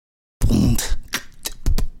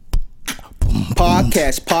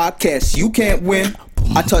Podcast, you can't win.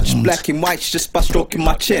 I touch black and whites just by stroking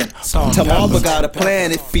my chin. Tell Marva got a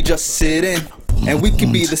plan if he just sit in. And we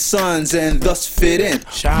can be the sons and thus fit in.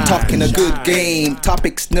 Talking a good game,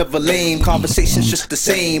 topics never lame. Conversations just the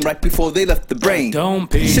same, right before they left the brain.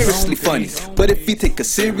 Seriously funny, but if you take it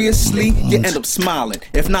seriously, you end up smiling.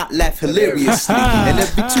 If not, laugh hilariously. And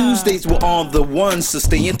every Tuesdays we're on the one, so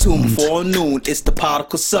stay in tune before noon. It's the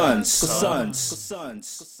Particle Sons.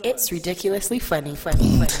 It's ridiculously funny.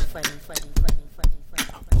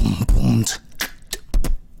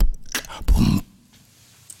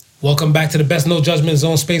 Welcome back to the best no judgment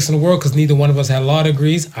zone space in the world, because neither one of us had law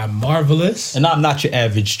degrees. I'm Marvelous. And I'm not your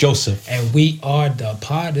average Joseph. And we are the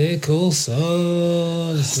Particle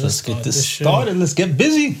Sons. Let's get this started. Let's get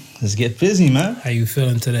busy. Let's get busy, man. How you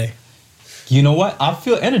feeling today? You know what? I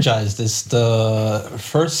feel energized. It's the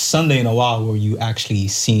first Sunday in a while where you actually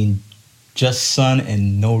seen just sun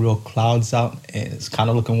and no real clouds out. And it's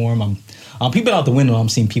kind of looking warm. I'm peeping out the window. I'm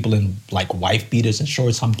seeing people in like wife beaters and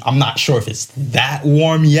shorts. I'm not sure if it's that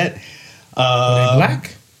warm yet. Were they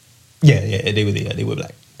black? Yeah, they were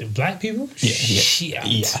black. The black people? Yeah.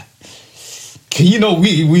 You know,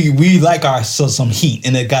 we like ourselves some heat,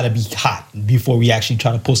 and it gotta be hot before we actually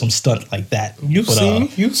try to pull some stunt like that. You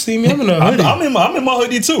see me. I'm in a hoodie. I'm in my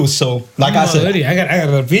hoodie too. So, like I said, hoodie. I got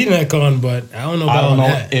a V-neck on, but I don't know about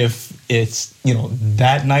that. If it's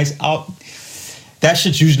that nice out. That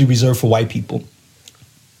shit's usually reserved for white people.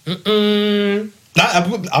 I'm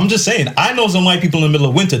just saying. I know some white people in the middle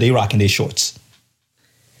of winter, they rocking their shorts.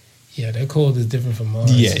 Yeah, their cold is different from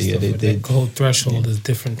ours. Yeah. Their cold threshold is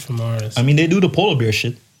different from ours. I mean, they do the polar bear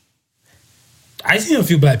shit. I seen a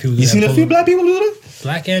few black people do that. You seen a few black people do that?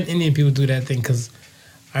 Black and Indian people do that thing, because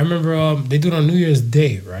I remember they do it on New Year's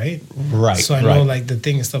Day, right? Right. So I know, like, the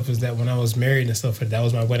thing and stuff is that when I was married and stuff, that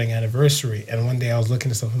was my wedding anniversary. And one day I was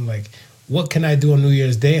looking at stuff, I'm like, what can I do on New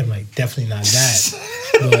Year's Day? I'm like, definitely not that.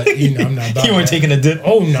 But, I'm not about You weren't that. taking a dip?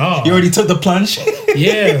 Oh, no. You already took the plunge?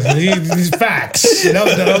 Yeah, these facts.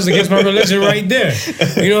 That was against my religion right there.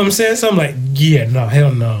 You know what I'm saying? So I'm like, yeah, no,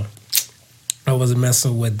 hell no. I wasn't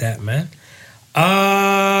messing with that, man.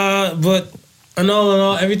 But in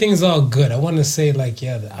all, everything's all good. I want to say, like,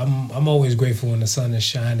 yeah, I'm always grateful when the sun is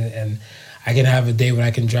shining and I can have a day where I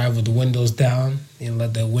can drive with the windows down and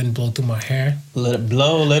let the wind blow through my hair. Let it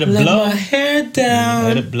blow. Let my hair down.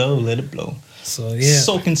 Let it blow. So, yeah.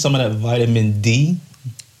 Soaking some of that vitamin D.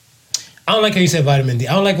 I don't like how you say vitamin D.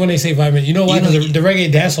 I don't like when they say vitamin. You know why? Because the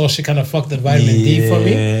reggae dancehall shit kind of fucked the vitamin D for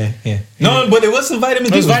me. Yeah. No, but it wasn't vitamin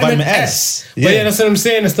D. It was vitamin S. Yeah. But yeah, that's what I'm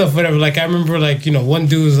saying and stuff, whatever. Like, I remember, like, one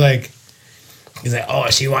dude was like, he's like, oh,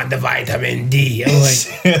 she want the vitamin D. I'm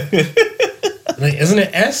like, isn't it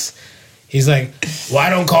S? He's like, well, I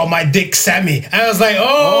don't call my dick Sammy. And I was like,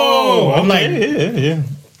 oh. I'm like,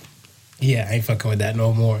 yeah, I ain't fucking with that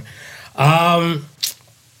no more.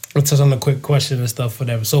 Let's touch on a quick question and stuff,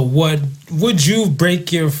 whatever. So would you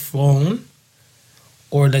break your phone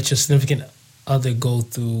or let your significant other go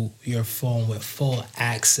through your phone with full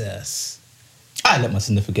access? I let my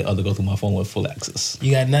significant other go through my phone with full access.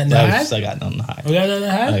 You got nothing to hide? I got nothing to hide. You got nothing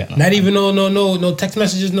to hide? Not even no text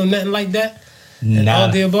messages, no nothing like that? Nah. All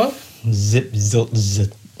the above? Zip.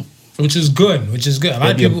 Which is good. A lot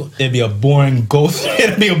of people. It'd be a boring go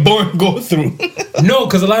through. No,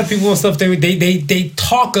 because a lot of people and stuff, they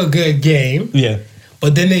talk a good game. Yeah.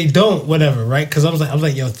 But then they don't, whatever, right? Because I was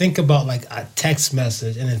like, yo, think about like a text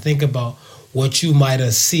message, and then think about what you might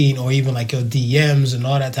have seen, or even like your DMs and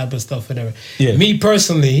all that type of stuff, whatever. Yeah. Me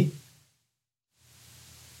personally,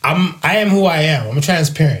 I am who I am. I'm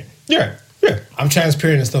transparent. Yeah. I'm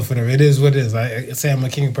transparent and stuff, whatever. It is what it is. I say I'm a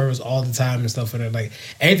king of purpose all the time and stuff, whatever. Like,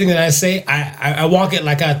 anything that I say, I walk it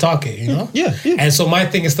like I talk it, you know? Yeah. And so my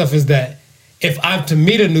thing and stuff is that if I'm to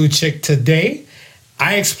meet a new chick today,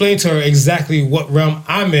 I explain to her exactly what realm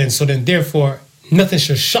I'm in, so then therefore nothing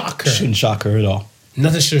should shock her. Shouldn't shock her at all.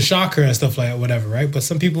 Nothing should shock her and stuff like that, whatever, right? But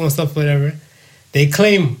some people and stuff, whatever, they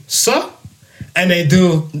claim "sir" and they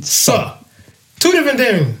do "sir." Two different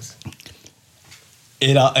things.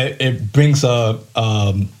 It brings a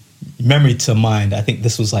memory to mind. I think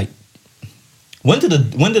this was like, when did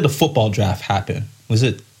the football draft happen? Was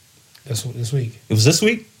it this week? It was this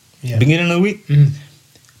week. Yeah. Beginning of the week. Mm-hmm.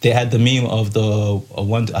 They had the meme of the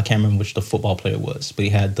one. I can't remember which the football player was, but he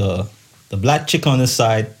had the black chick on this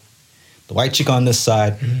side, the white chick on this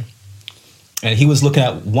side, and he was looking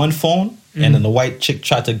at one phone, and then the white chick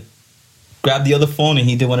tried to grab the other phone, and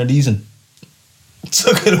he did one of these and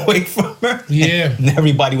took it away from her. Yeah. And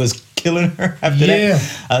everybody was killing her after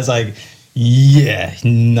that. I was like, yeah,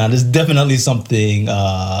 no, there's definitely something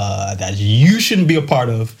that you shouldn't be a part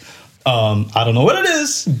of. I don't know what it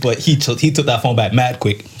is, but he took that phone back mad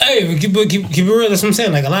quick. Hey, but keep it real. That's what I'm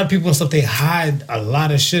saying. Like a lot of people and stuff, they hide a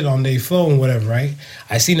lot of shit on their phone, whatever, right?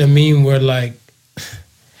 I seen a meme where like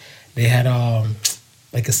they had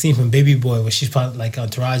like a scene from Baby Boy where she's probably like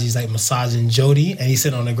Taraji's like massaging Jody and he's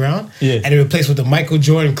sitting on the ground. Yeah. And it replaced with the Michael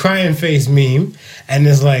Jordan crying face meme. And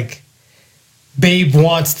it's like, Babe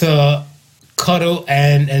wants to cuddle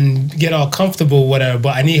and get all comfortable, whatever,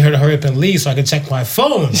 but I need her to hurry up and leave so I can check my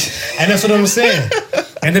phone. And that's what I'm saying.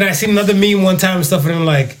 And then I seen another meme one time and stuff, and I'm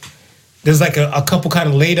like, there's like a couple kind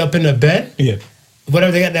of laid up in the bed. Yeah.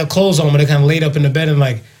 Whatever, they got their clothes on, but they're kind of laid up in the bed and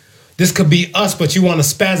like, this could be us, but you want to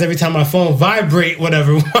spaz every time my phone vibrate,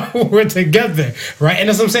 whatever, while we're together, right? And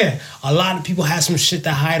that's what I'm saying. A lot of people have some shit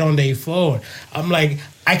to hide on their phone. I'm like,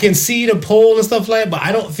 I can see the poll and stuff like that, but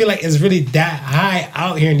I don't feel like it's really that high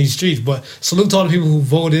out here in these streets. But salute to all the people who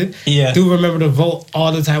voted. Yeah. Do remember to vote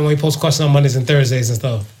all the time when we post questions on Mondays and Thursdays and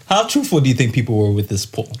stuff. How truthful do you think people were with this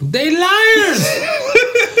poll? They liars!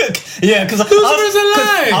 Yeah, because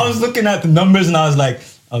I was looking at the numbers and I was like,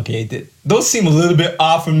 okay, those seem a little bit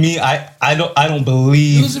off for me. I don't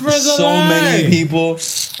believe so many people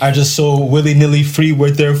are just so willy-nilly free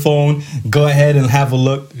with their phone. Go ahead and have a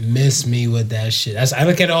look. Miss me with that shit. I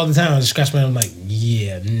look at it all the time. I just scratch my head. I'm like,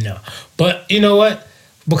 yeah, no. But you know what?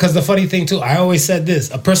 Because the funny thing too, I always said this: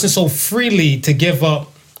 a person so freely to give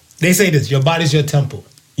up. They say this: your body's your temple.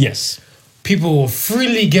 Yes. People will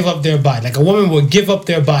freely give up their body. Like a woman will give up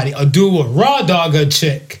their body. A dude will raw dog a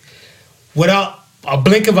chick without a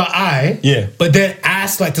blink of an eye, yeah. But then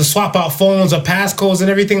ask like to swap out phones or passcodes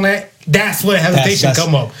and everything like that's when hesitation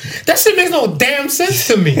come up. That shit makes no damn sense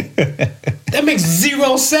to me. That makes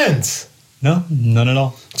zero sense. No, none at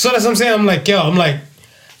all. So that's what I'm saying. I'm like, I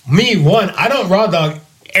don't raw dog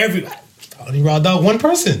I only raw dog one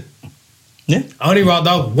person. Yeah. I only raw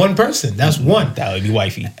dog one person. That's one. That would be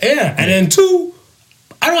wifey. Yeah. And then two,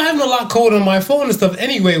 I don't have no lock code on my phone and stuff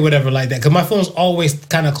anyway, whatever like that, because my phone's always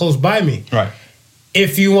kind of close by me. Right.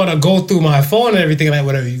 If you want to go through my phone and everything like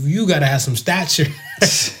whatever, you got to have some stature.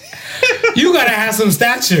 You got to have some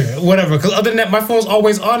stature, whatever. Because other than that, my phone's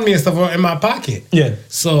always on me and stuff or in my pocket. Yeah.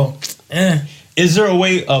 So, Is there a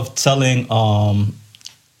way of telling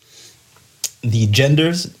the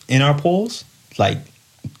genders in our polls? Like,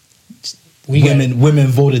 women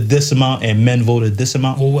voted this amount and men voted this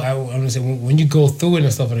amount? Well, I'm going to say, when you go through it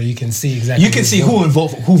and stuff, you can see exactly. You can see who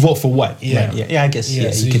vote for what. Yeah. Right. Yeah, I guess.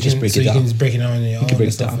 Yeah, so you can just break it down. You can just break it down on your own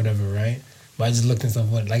and stuff, down. whatever, right? But I just looked and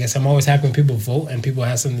stuff. Like I said, I'm always happy when people vote and people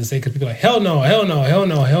have something to say because people are like, hell no, hell no, hell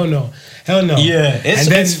no, hell no, hell no. Yeah,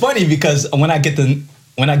 it's funny because when I get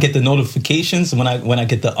the notifications, when I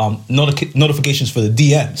get the notifications for the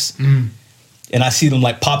DMs, and I see them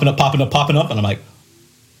like popping up, and I'm like,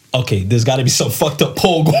 okay, there's got to be some fucked up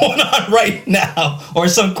poll going on right now, or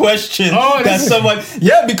some question that someone.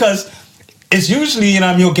 Yeah, because it's usually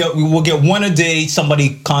we'll get one a day.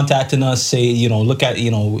 Somebody contacting us, say look at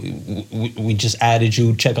we just added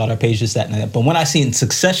you, check out our page, this, that, and that. But when I see it in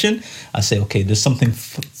succession, I say, okay, there's something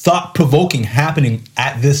thought provoking happening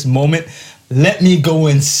at this moment. Let me go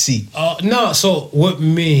and see. No, so with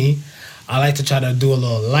me, I like to try to do a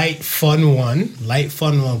little light fun one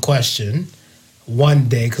question. One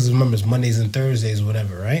day, because remember it's Mondays and Thursdays,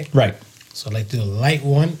 whatever, right? Right. So I like to do a light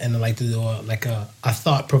one, and I like to do a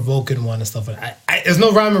thought-provoking one and stuff like that. There's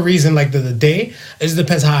no rhyme or reason like the day. It just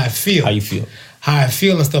depends how I feel. How you feel. How I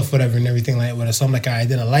feel and stuff, whatever, and everything like that. So I'm like, I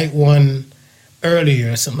did a light one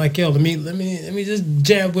earlier, something like, let me just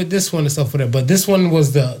jab with this one and stuff, whatever. But this one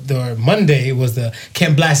was the Monday was the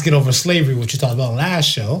Can Blacks Get Over Slavery, which you talked about last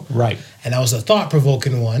show. Right. And that was a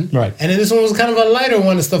thought-provoking one. Right. And then this one was kind of a lighter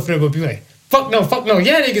one and stuff, whatever. But people like, fuck no,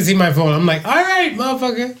 yeah, they can see my phone. I'm like, all right,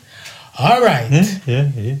 motherfucker. All right.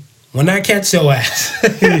 Yeah. When I catch your ass.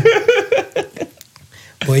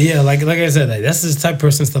 But yeah, like I said, that's the type of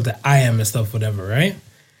person stuff that I am and stuff, whatever, right?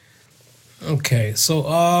 Okay, so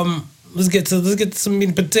let's get to some meat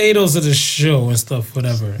and potatoes of the show and stuff,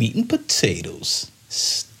 whatever. Meat and potatoes.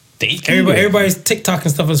 Steak. Everybody's TikTok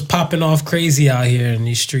and stuff is popping off crazy out here in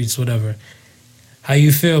these streets, whatever. How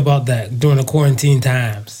you feel about that during the quarantine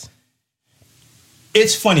times?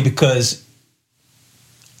 It's funny because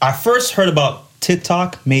I first heard about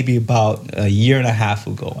TikTok maybe about a year and a half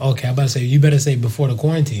ago. Okay, I'm about to say, you better say before the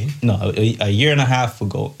quarantine. No, a year and a half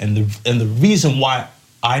ago. And the reason why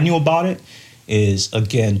I knew about it is,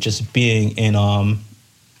 again, just being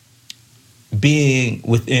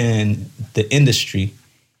within the industry,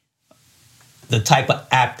 the type of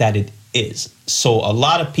app that it is. So a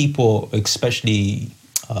lot of people, especially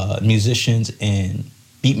musicians and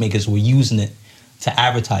beat makers, were using it to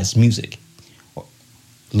advertise music.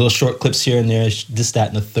 little short clips here and there, this, that,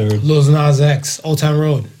 and the third. Lil Nas X, Old Town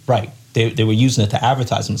Road. Right. They were using it to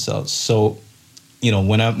advertise themselves. So, you know,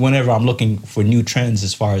 whenever I'm looking for new trends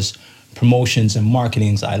as far as promotions and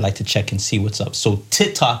marketings, I like to check and see what's up. So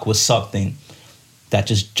TikTok was something that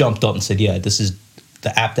just jumped up and said, yeah, this is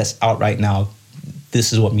the app that's out right now.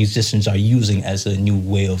 This is what musicians are using as a new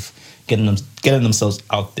way of getting themselves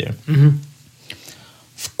out there. Mm-hmm.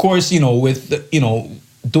 Of course, you know, with, you know,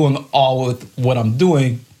 doing all with what I'm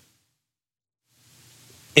doing,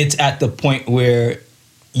 it's at the point where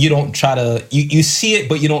you don't try to, you see it,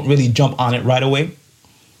 but you don't really jump on it right away.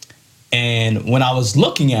 And when I was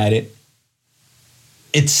looking at it,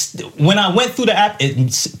 when I went through the app,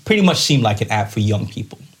 it pretty much seemed like an app for young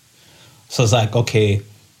people. So it's like, okay,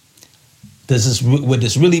 would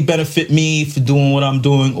this really benefit me for doing what I'm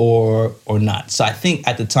doing or not? So I think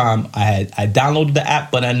at the time I downloaded the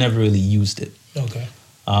app, but I never really used it. Okay.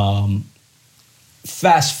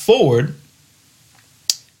 Fast forward,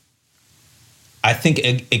 I think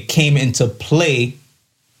it came into play,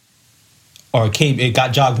 or it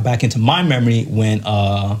got jogged back into my memory when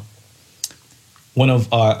one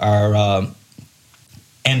of our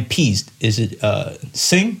MPs, is it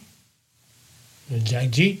Singh? Jack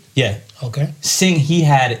G? Yeah. Okay. Singh, he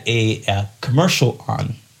had a commercial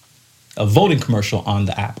on, a voting commercial on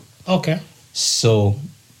the app. Okay. So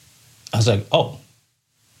I was like, oh,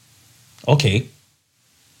 okay.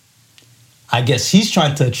 I guess he's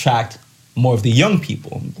trying to attract more of the young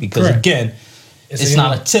people because, correct, again, it's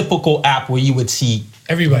not a typical app where you would see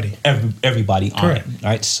everybody on correct, it,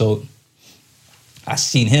 right? So I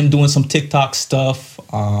seen him doing some TikTok stuff.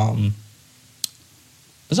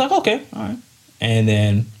 It's like, okay, all right. And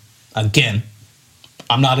then again,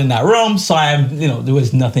 I'm not in that realm, so there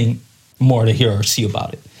was nothing more to hear or see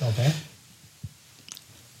about it. Okay.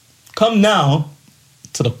 Come now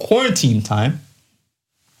to the quarantine time,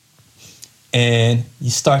 and you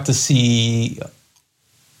start to see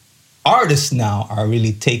artists now are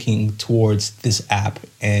really taking towards this app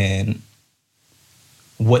and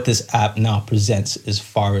what this app now presents as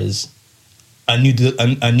far as a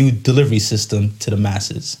new delivery system to the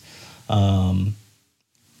masses.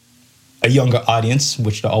 A younger audience,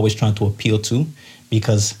 which they're always trying to appeal to,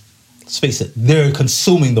 because let's face it, they're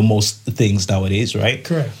consuming the most things nowadays, right?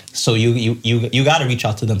 Correct. So you got to reach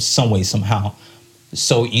out to them some way, somehow.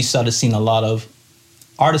 So you started seeing a lot of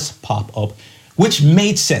artists pop up, which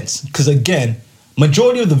made sense because, again,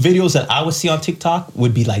 majority of the videos that I would see on TikTok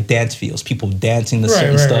would be like dance videos, people dancing to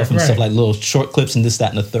certain stuff and stuff, like little short clips and this, that,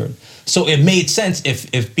 and the third. So it made sense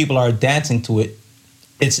if people are dancing to it,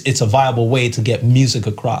 it's a viable way to get music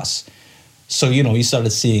across. So, you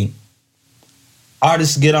started seeing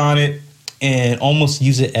artists get on it and almost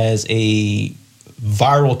use it as a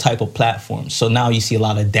viral type of platform. So now you see a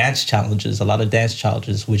lot of dance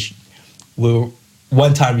challenges, which were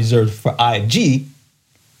one time reserved for IG,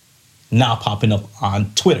 now popping up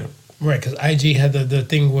on Twitter. Right, because IG had the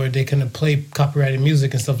thing where they couldn't play copyrighted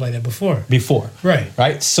music and stuff like that before.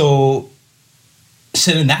 Right. So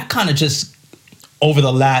then that kind of just, over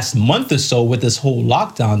the last month or so with this whole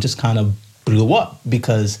lockdown, just kind of blew up,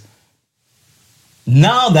 because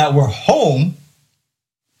now that we're home,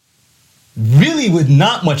 really with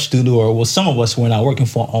not much to do, or well, some of us who are not working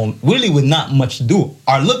from home, really with not much to do,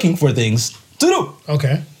 are looking for things to do.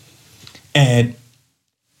 Okay. And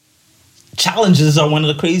challenges are one of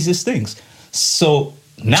the craziest things. So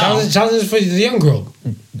now... Challenges for the young girl.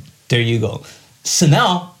 There you go. So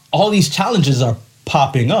now all these challenges are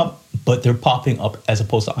popping up, but they're popping up, as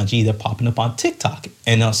opposed to IG, they're popping up on TikTok.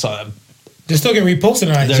 And so... They're still getting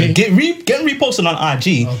reposted on IG. They're getting reposted on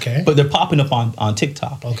IG, okay, but they're popping up on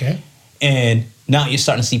TikTok. Okay. And now you're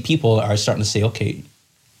starting to see people are starting to say, okay,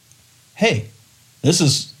 hey, this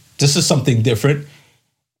is something different.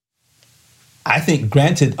 I think,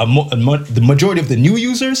 granted, the majority of the new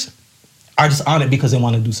users are just on it because they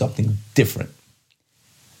want to do something different.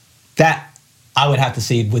 That, I would have to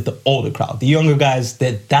say, with the older crowd. The younger guys,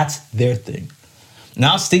 that's their thing.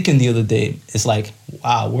 Now I was thinking the other day, it's like,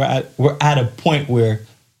 wow, we're at a point where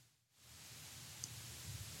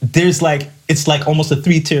it's like almost a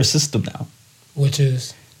 3-tier system now. Which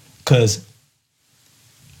is? Because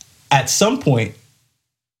at some point,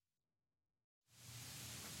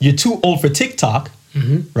 you're too old for TikTok,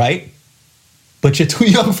 right? But you're too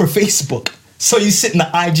young for Facebook. So you sit in the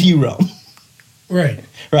IG realm. Right.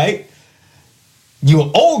 Right? You're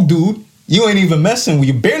an old dude. You ain't even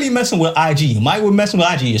you're barely messing with IG. You might be messing with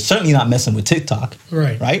IG. You're certainly not messing with TikTok.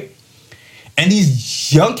 Right. Right? And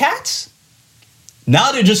these young cats,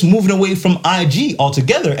 now they're just moving away from IG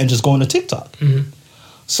altogether and just going to TikTok. Mm-hmm.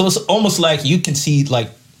 So it's almost like you can see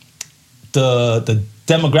like the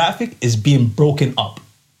demographic is being broken up.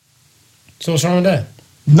 So what's wrong with that?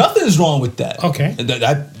 Nothing's wrong with that. Okay.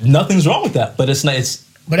 Nothing's wrong with that. But it's not.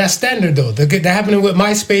 But that's standard though. That happening with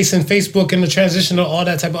MySpace and Facebook and the transition of all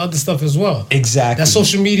that type of other stuff as well. Exactly. That's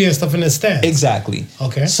social media and stuff in the stands. Exactly.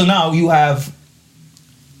 Okay. So now you have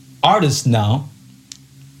artists now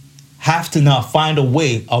have to now find a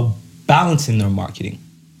way of balancing their marketing.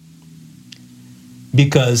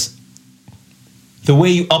 Because the way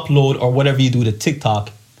you upload or whatever you do to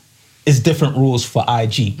TikTok is different rules for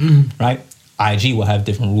IG, right? IG will have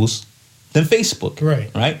different rules than Facebook,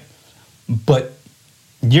 right? But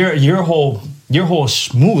your whole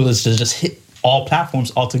schmool is to just hit all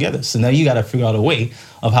platforms altogether. So now you got to figure out a way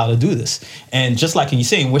of how to do this. And just like you're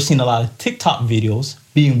saying, we're seeing a lot of TikTok videos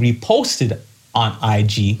being reposted on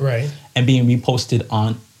IG, and being reposted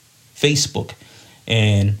on Facebook,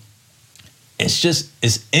 and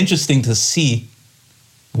it's interesting to see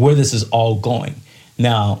where this is all going.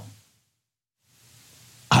 Now,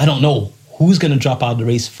 I don't know who's going to drop out of the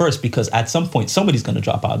race first, because at some point somebody's going to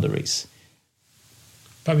drop out of the race.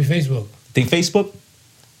 Probably Facebook. Think Facebook?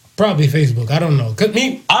 Probably Facebook. I don't know.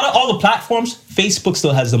 Out of all the platforms, Facebook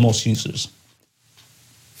still has the most users.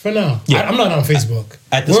 For now. Yeah. I'm not on Facebook.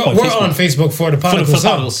 At this point, we're on Facebook for the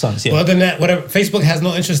Prodigal Sons. Yeah. But other than that, whatever, Facebook has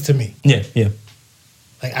no interest to me. Yeah.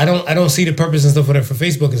 Like I don't see the purpose and stuff whatever for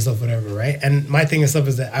Facebook and stuff whatever, right? And my thing and stuff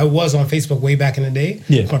is that I was on Facebook way back in the day,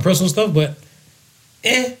 my personal stuff, but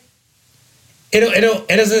it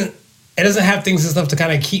doesn't have things and stuff to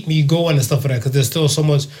kind of keep me going and stuff like that, because there's still so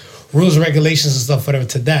much rules and regulations and stuff whatever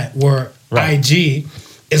to that, where IG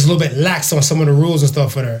is a little bit lax on some of the rules and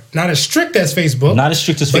stuff whatever. Not as strict as Facebook, but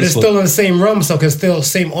it's still in the same realm, so it's still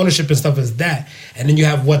same ownership and stuff as that. And then you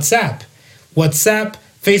have WhatsApp,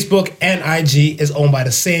 Facebook, and IG is owned by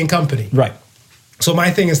the same company. Right. So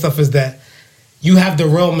my thing and stuff is that you have the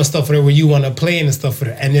realm and stuff where you want to play in and stuff.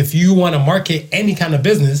 And if you want to market any kind of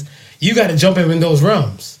business, you got to jump in those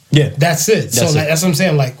realms. Yeah. That's it. That's what I'm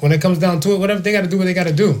saying. Like, when it comes down to it, whatever, they got to do what they got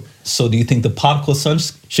to do. So do you think the Prodigal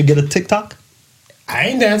Sons should get a TikTok? I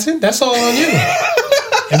ain't dancing. That's all on you.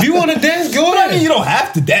 If you want to dance, go ahead. I mean, you don't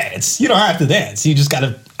have to dance. You just got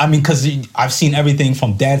to, because I've seen everything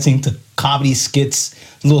from dancing to comedy skits,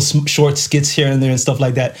 little short skits here and there and stuff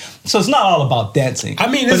like that. So it's not all about dancing. I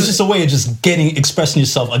mean, but it's just a way of just expressing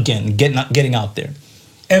yourself again, getting out there.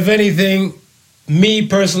 If anything, me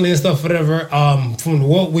personally and stuff, whatever, from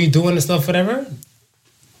what we doing and stuff, whatever,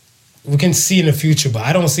 we can see in the future, but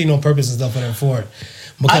I don't see no purpose and stuff whatever for it.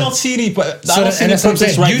 I don't see any purpose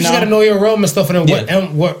right now. You just got to know your realm and stuff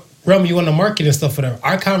and what realm you want to market and stuff whatever.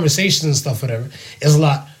 Our conversations and stuff whatever is a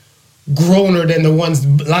lot growner than the ones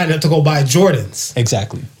lined up to go buy Jordans.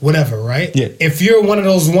 Exactly. Whatever, right? Yeah. If you're one of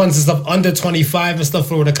those ones and stuff under 25 and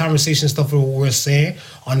stuff where the conversation stuff what we're saying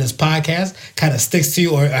on this podcast kind of sticks to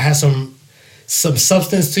you or has some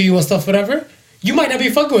substance to you and stuff whatever, you might not be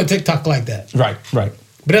fucking with TikTok like that. Right.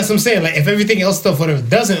 But that's what I'm saying. Like, if everything else stuff whatever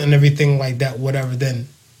doesn't and everything like that, whatever, then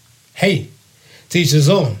hey, teach his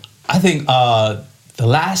own. I think the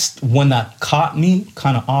last one that caught me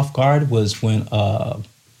kind of off guard was when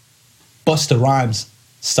Busta Rhymes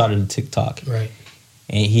started a TikTok. Right.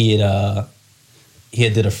 And he had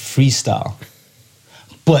did a freestyle.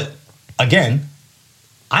 But again,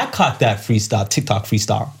 I caught that TikTok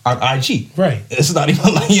freestyle on IG. Right. It's not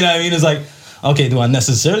even like, you know what I mean? It's like, okay, do I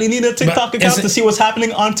necessarily need a TikTok account to see what's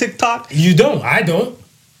happening on TikTok? You don't. I don't.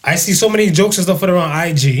 I see so many jokes and stuff that are on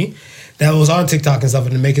IG that was on TikTok and stuff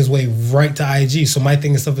and to make his way right to IG. So my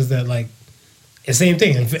thing and stuff is that, like, it's the same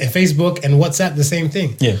thing. And Facebook and WhatsApp, the same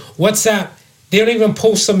thing. Yeah. WhatsApp, they don't even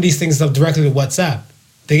post some of these things stuff directly to WhatsApp.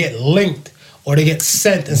 They get linked or they get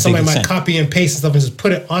sent and somebody might copy and paste and stuff and just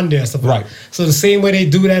put it on there and stuff. Right. So the same way they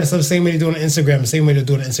do that and stuff, the same way they do it on Instagram, the same way they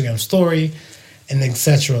do it on Instagram story and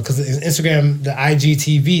etc. Because Instagram, the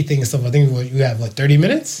IGTV thing and stuff, I think you have, 30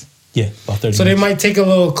 minutes? Yeah, about 30 minutes. So they might take a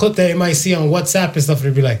little clip that they might see on WhatsApp and stuff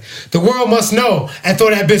and be like, the world must know, and throw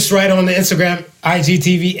that bitch right on the Instagram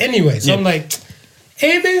IGTV anyway. So I'm like,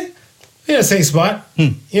 hey man, you're in a safe spot.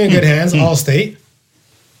 You're in good hands, all state.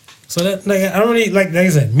 So that, like, I don't really, like I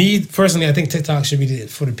said, me personally, I think TikTok should be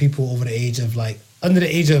for the people over the age of, under the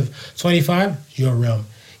age of 25, your realm.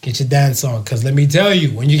 Get your dance on, because let me tell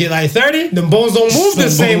you, when you get 30, them bones don't move the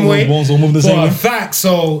same way. Bones don't move the same way. For a fact.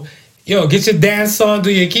 So, yo, get your dance on, do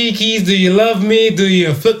your kikis, do you love me, do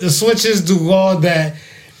you flip the switches, do all that,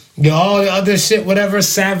 all the other shit, whatever,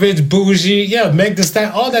 savage, bougie, make the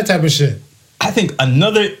style, all that type of shit. I think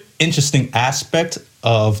another interesting aspect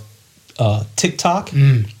of TikTok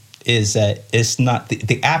is that it's not,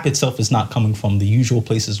 the app itself is not coming from the usual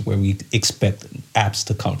places where we expect apps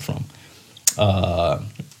to come from.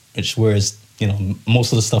 Whereas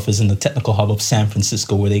most of the stuff is in the technical hub of San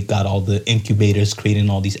Francisco, where they got all the incubators creating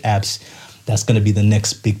all these apps. That's going to be the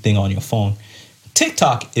next big thing on your phone.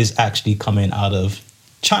 TikTok is actually coming out of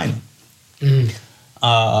China.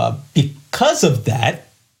 Because of that,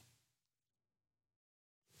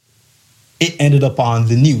 it ended up on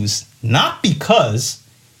the news. Not because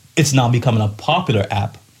it's now becoming a popular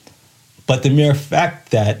app, but the mere fact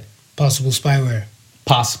that Possible spyware.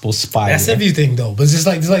 That's everything though. But it's just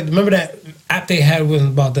like remember that app they had was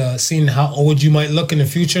about seeing how old you might look in the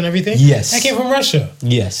future and everything? Yes. That came from Russia.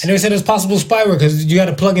 Yes. And they said it's possible spyware because you got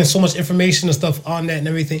to plug in so much information and stuff on that and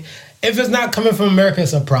everything. If it's not coming from America,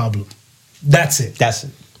 it's a problem. That's it.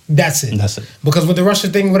 Because with the Russia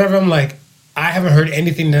thing, whatever, I'm like, I haven't heard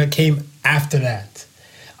anything that came after that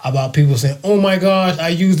about people saying, oh my gosh, I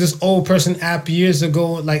used this old person app years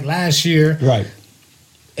ago, like last year. Right.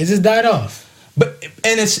 It just died off.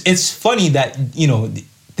 And it's funny that,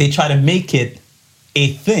 they try to make it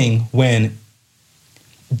a thing when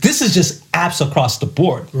this is just apps across the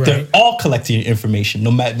board. Right. They're all collecting your information,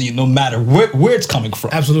 no matter where it's coming from.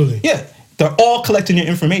 Absolutely. Yeah. They're all collecting your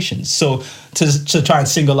information. So to try and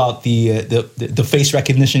single out the face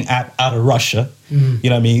recognition app out of Russia, you know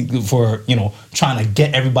what I mean, for, trying to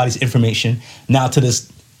get everybody's information. Now to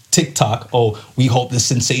this TikTok, we hope this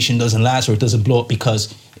sensation doesn't last or it doesn't blow up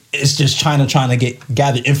because it's just China trying to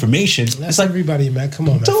gather information. That's it's like, everybody, man. Come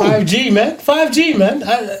on, man. Dude. 5G, man.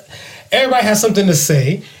 Everybody has something to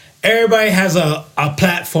say. Everybody has a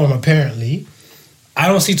platform, apparently. I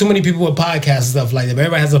don't see too many people with podcasts and stuff like that, but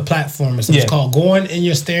everybody has a platform. It's called going in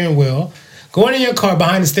your steering wheel, going in your car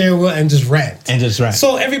behind the steering wheel and just rant.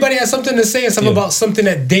 So everybody has something to say and something about something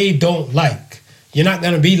that they don't like. You're not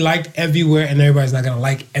going to be liked everywhere, and everybody's not going to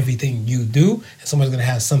like everything you do. And somebody's going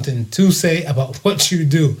to have something to say about what you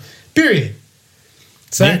do, period.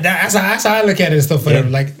 So that's how I look at it and stuff, whatever.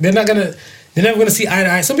 Like, they're never going to see eye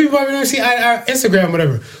to eye. Some people probably don't see eye to eye Instagram,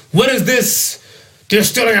 whatever. What is this? They're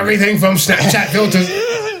stealing everything from Snapchat filters.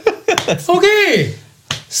 Okay.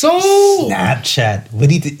 So Snapchat. What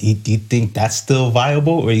do you think that's still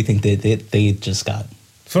viable, or do you think they just got...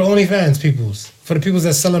 For OnlyFans for the peoples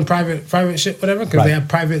that's selling private shit, whatever, because they have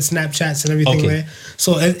private Snapchats and everything, man.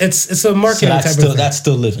 So it's a marketing type of thing. That's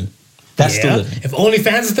still living. Still living. If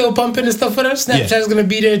OnlyFans is still pumping and stuff for that, Snapchat is going to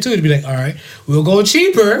be there too. To be like, all right, we'll go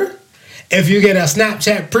cheaper if you get a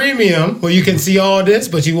Snapchat premium where you can see all this,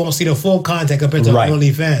 but you won't see the full content compared to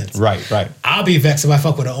OnlyFans. Right. I'll be vexed if I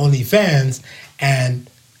fuck with an OnlyFans and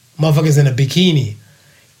motherfuckers in a bikini.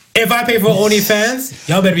 If I pay for OnlyFans,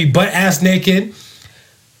 y'all better be butt ass naked.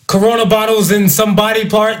 Corona bottles in some body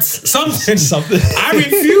parts, something. I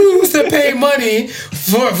refuse to pay money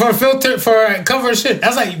for filter for cover shit.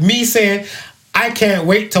 That's like me saying I can't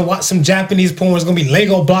wait to watch some Japanese porn. It's gonna be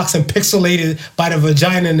Lego blocks and pixelated by the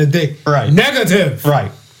vagina and the dick. Right. Negative.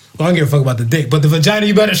 Right. Well, I don't give a fuck about the dick, but the vagina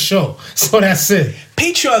you better show. So that's it.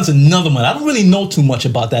 Patreon's another one. I don't really know too much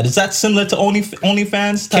about that. Is that similar to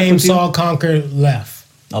OnlyFans? Came, saw, conquered, left.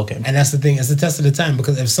 Okay. And that's the thing. It's the test of the time,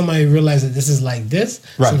 because if somebody realizes that this is like this,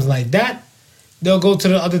 something like that, they'll go to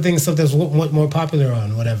the other things, stuff that's more popular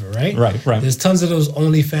on, whatever, right? Right. There's tons of those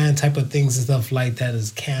OnlyFans type of things and stuff like that.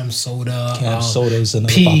 There's Cam Soda's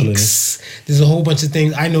another Peaks. There's a whole bunch of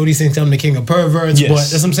things. I know these things. I'm the king of perverts, but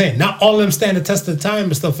that's what I'm saying. Not all of them stand the test of time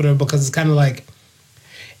and stuff for them, because it's kind of like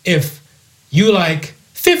if you like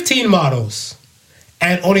 15 models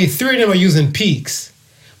and only 3 of them are using Peaks,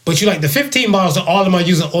 but you like the 15 models and all of them are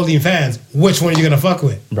using OnlyFans, which one are you going to fuck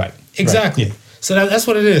with? Right. Exactly. Right. So that's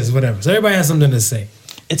what it is, whatever. So everybody has something to say.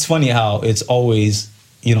 It's funny how it's always,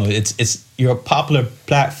 it's you're a popular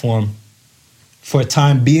platform for a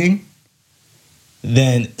time being,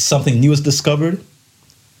 then something new is discovered,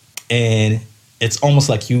 and it's almost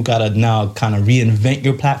like you got to now kind of reinvent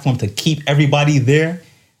your platform to keep everybody there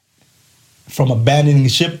from abandoning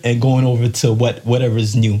ship and going over to whatever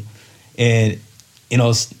is new. And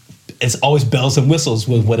it's always bells and whistles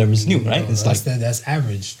with whatever's new, right? It's that's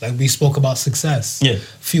average. Like we spoke about success a Yeah.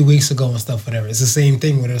 few weeks ago and stuff, whatever. It's the same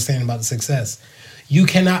thing what they're saying about the success. You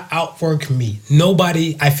cannot outwork me.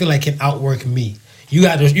 Nobody, I feel like, can outwork me. You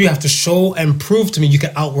have to show and prove to me you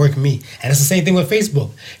can outwork me. And it's the same thing with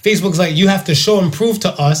Facebook. Facebook's like, you have to show and prove to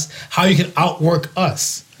us how you can outwork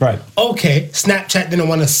us. Right. Okay, Snapchat didn't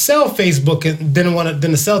want to sell Facebook and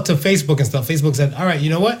didn't sell to Facebook and stuff. Facebook said, all right, you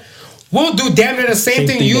know what? We'll do damn near the same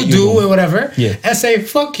thing you do or whatever, and say,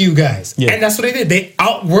 fuck you guys. Yeah. And that's what they did. They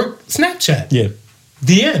outworked Snapchat. Yeah.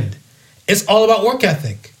 The end. It's all about work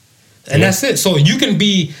ethic. And that's it. So you can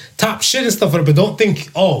be top shit and stuff, but don't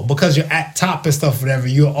think, because you're at top and stuff, whatever,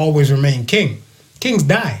 you'll always remain king. Kings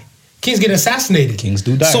die. Kings get assassinated. Kings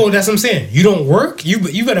do die. So that's what I'm saying. You don't work,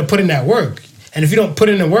 you better put in that work. And if you don't put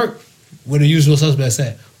in the work, what the usual suspect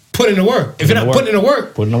said, put in the work. If you're not putting in the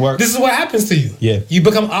work, this is what happens to you. Yeah. You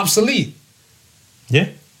become obsolete. Yeah.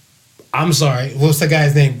 I'm sorry. What's the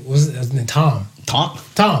guy's name? What's his name? Tom.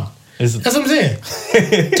 That's what I'm saying.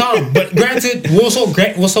 Tom. But granted, what's so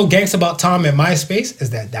gangsta about Tom at MySpace is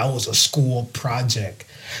that was a school project.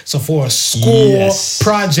 So for a school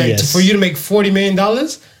project, for you to make $40 million,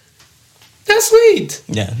 that's sweet.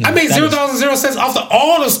 Yeah, no, I made $0.0 off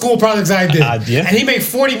all the school projects I did. Yeah. And he made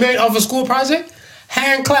 $40 million off a school project.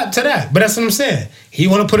 Hand clap to that. But that's what I'm saying. He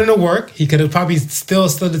want to put in the work. He could have probably still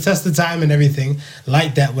stood the test of time and everything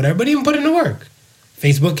like that, whatever. But he didn't put in the work.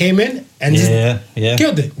 Facebook came in and just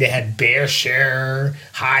killed it. They had Bear Share,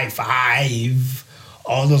 High Five,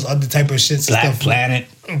 all those other type of shits. Black Planet.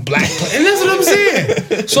 And that's what I'm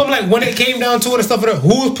saying. So I'm like, when it came down to it and stuff,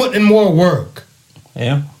 who's putting in more work?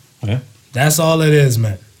 Yeah. That's all it is,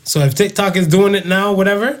 man. So if TikTok is doing it now,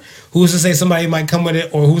 whatever, who's to say somebody might come with it,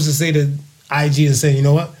 or who's to say that IG is saying, you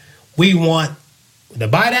know what, we want to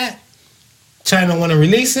buy that, China want to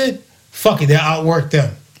release it, fuck it, they'll outwork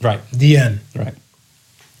them. Right. The end. Right.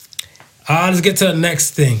 Let's get to the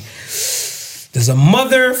next thing. There's a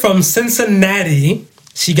mother from Cincinnati.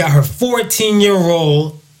 She got her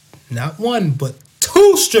 14-year-old, not one, but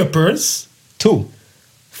 2 strippers. 2.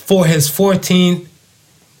 For his 14th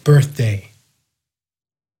birthday.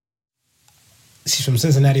 She's from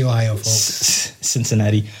Cincinnati, Ohio, folks.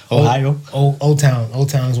 Cincinnati, Ohio. Old Town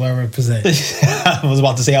is where I represent. I was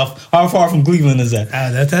about to say, how far from Cleveland is that?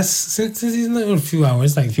 That's a few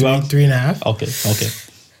hours, like 3.5. Okay.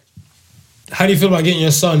 How do you feel about getting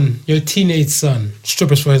your teenage son,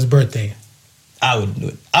 strippers for his birthday? I wouldn't do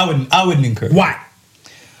it. I wouldn't encourage. Why?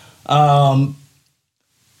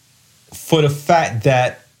 For the fact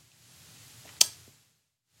that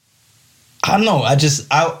I don't know.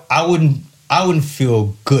 I wouldn't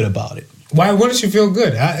feel good about it. Why wouldn't you feel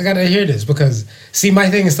good? I gotta hear this because see, my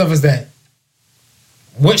thing and stuff is that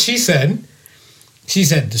what she said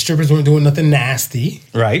the strippers weren't doing nothing nasty.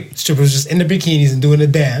 Right. Strippers just in the bikinis and doing the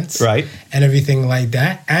dance. Right. And everything like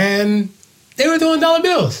that. And they were doing dollar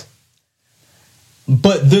bills.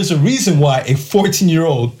 But there's a reason why a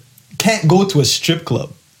 14-year-old can't go to a strip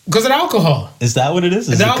club. Because of the alcohol. Is that what it is?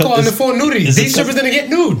 The alcohol and the full nudity. These strippers didn't get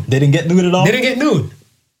nude. They didn't get nude at all? They didn't get nude.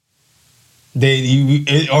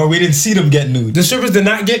 We didn't see them get nude. The strippers did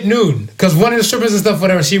not get nude. Because one of the strippers and stuff,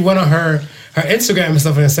 whatever, she went on her Instagram and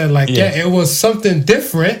stuff and said like, yeah, it was something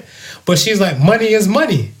different. But she's like, money is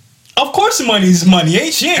money. Of course money is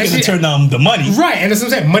money. She ain't going to turn down the money. Right. And that's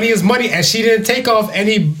what I'm saying. Money is money. And she didn't take off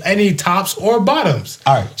any tops or bottoms.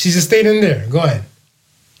 All right. She just stayed in there. Go ahead.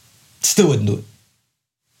 Still wouldn't do it.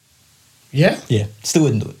 Yeah? Yeah. Still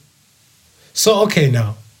wouldn't do it. So, okay,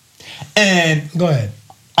 now. And go ahead.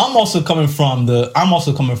 I'm also coming from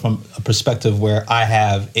a perspective where I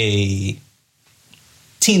have a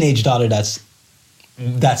teenage daughter that's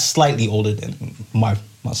slightly older than my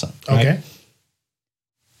son. Right? Okay.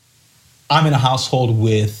 I'm in a household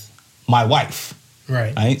with my wife.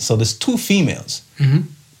 Right. So there's 2 females. Mm-hmm.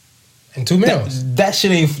 And 2 males. That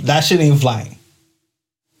shit ain't flying.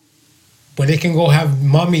 But they can go have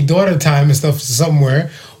mommy-daughter time and stuff somewhere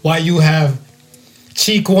while you have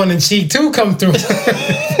cheek 1 and cheek 2 come through.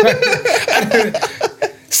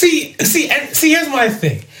 see, here's my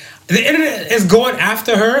thing. The internet is going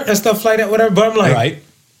after her and stuff like that, whatever, but I'm like, right.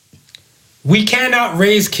 We cannot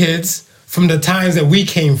raise kids from the times that we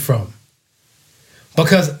came from.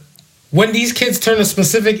 Because when these kids turn a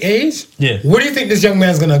specific age, where do you think this young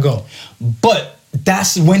man's going to go? But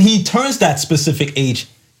that's when he turns that specific age,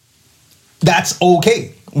 that's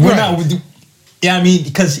okay. We're not... Yeah, I mean,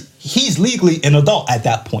 because he's legally an adult at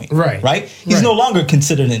that point. Right? He's no longer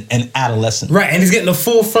considered an adolescent. Right, and he's getting a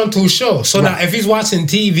full frontal show. So now, if he's watching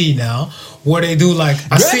TV now, where they do like...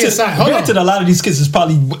 Granted, a lot of these kids is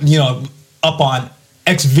probably, up on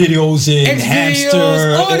X videos and Hamster.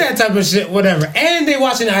 All that type of shit, whatever. And they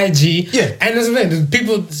watching IG. Yeah. And there's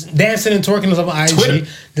people dancing and twerking and stuff on IG. Twitter.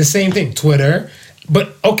 The same thing, Twitter.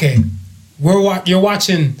 But, okay, you're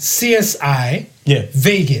watching CSI... Yeah.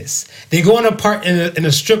 Vegas. They go on a part in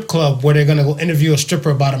a strip club where they're gonna go interview a stripper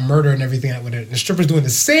about a murder and everything like that. The stripper's doing the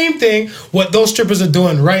same thing what those strippers are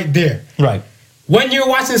doing right there. Right. When you're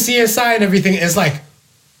watching CSI and everything, it's like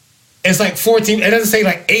 14. It doesn't say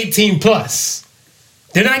like 18 plus.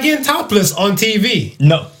 They're not getting topless on TV.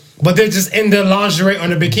 No. But they're just in their lingerie or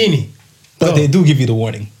the bikini. But they do give you the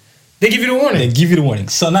warning. They give you the warning. They give you the warning.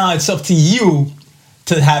 So now it's up to you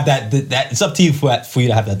to have that it's up to you for you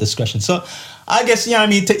to have that discretion. So I guess,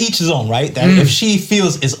 to each his own, right? That if she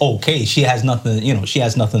feels it's okay, she has nothing,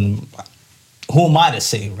 who am I to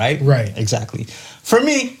say, right? Right. Exactly. For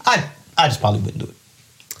me, I just probably wouldn't do it.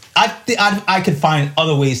 I could find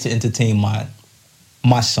other ways to entertain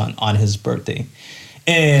my son on his birthday.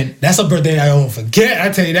 And that's a birthday I won't forget. I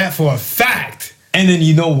tell you that for a fact. And then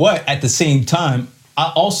you know what? At the same time,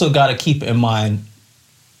 I also got to keep in mind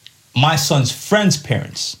my son's friends'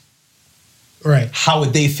 parents. Right. How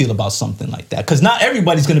would they feel about something like that? Because not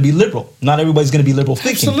everybody's going to be liberal. Not everybody's going to be liberal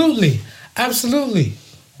thinking. Absolutely.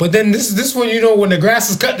 But then this one, when the grass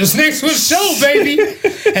is cut, the snakes will show, baby.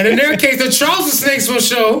 And in their case, the trouser snakes will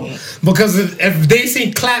show. Because if they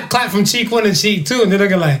see clap from cheek 1 and cheek 2, and then they're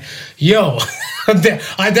going to like, yo,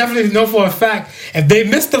 I definitely know for a fact, if they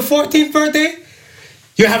miss the 14th birthday,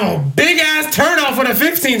 you have a big-ass turnout for the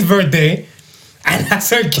 15th birthday. And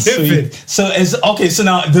that's a given. So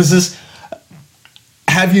now does this...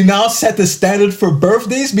 Have you now set the standard for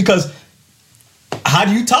birthdays? Because... How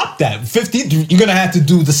do you top that? 15, you're going to have to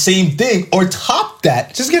do the same thing or top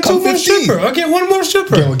that. Just get 2 more stripper. Or get 1 more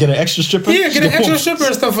stripper. Get an extra stripper? Yeah, get an extra stripper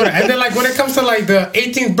and stuff for that. And then when it comes to the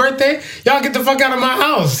 18th birthday, y'all get the fuck out of my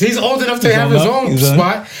house. He's old enough to have his own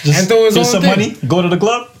spot and throw his own some thing. Money, go to the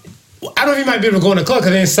club? I don't know if he might be able to go in the club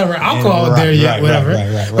because they ain't summer alcohol there yet, whatever.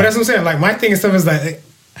 Right. But that's what I'm saying. My thing and stuff is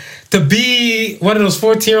to be one of those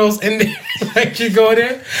 14-year-olds in there, you go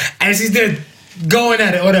there, and she's there going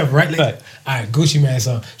at it, whatever, right? All right, Gucci Mane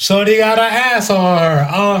song. Shorty got her ass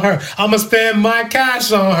on her. I'ma spend my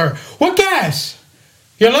cash on her. What cash?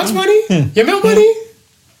 Your lunch money? Your milk money?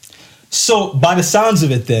 So, by the sounds of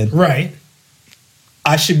it then. Right.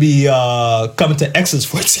 I should be coming to X's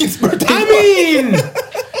 14th birthday. I mean,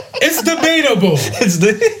 it's debatable.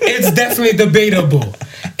 It's definitely debatable.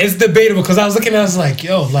 It's debatable because I was looking at it, I was like,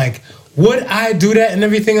 yo, would I do that and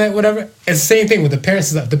everything, whatever? It's the same thing with the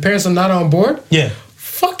parents. If the parents are not on board,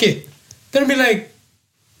 fuck it. Then be like,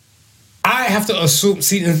 I have to assume,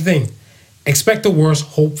 see, the thing, expect the worst,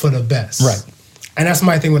 hope for the best. Right. And that's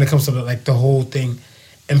my thing when it comes to the whole thing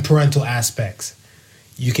and parental aspects.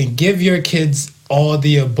 You can give your kids all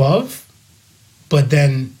the above, but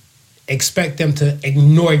then expect them to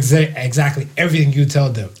ignore exactly everything you tell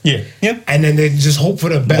them. Yeah. And then they just hope for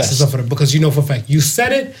the best and stuff for them because you know for a fact you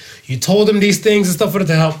said it, you told them these things and stuff for them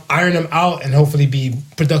to help iron them out and hopefully be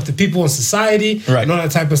productive people in society and all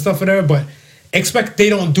that type of stuff whatever. But expect they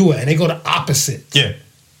don't do it and they go the opposite. Yeah.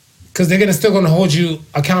 Because they're still gonna hold you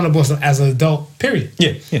accountable as an adult. Period.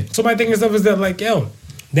 Yeah. So my thing and stuff is that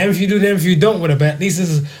damn if you do, damn if you don't. Whatever. At least this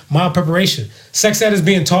is mild preparation. Sex ed is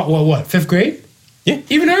being taught what 5th grade. Yeah.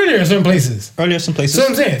 Even earlier in certain places. So what I'm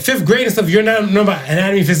saying, 5th grade and stuff, you're not know about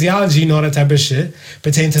anatomy, physiology, and all that type of shit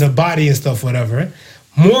pertaining to the body and stuff, whatever.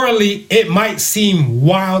 Morally, it might seem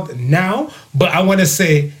wild now, but I want to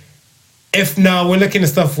say, if now we're looking at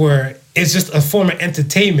stuff where it's just a form of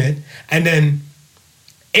entertainment, and then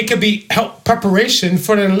it could be help preparation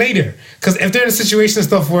for them later. Because if they're in a situation and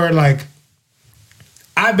stuff where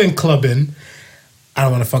I've been clubbing, I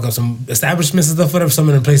don't want to fuck up some establishments and stuff, whatever. Some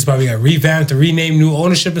of the places probably got revamped to rename, new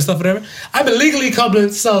ownership and stuff, whatever. I've been legally clubbing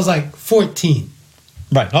since I was 14.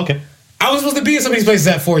 Right, okay. I was supposed to be in some of these places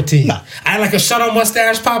at 14. Nah. I had a shut-on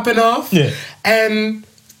mustache popping off. Yeah. And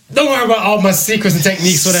don't worry about all my secrets and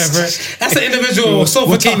techniques, whatever. That's an individual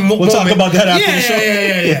suffocating moment. We'll talk about that after the show.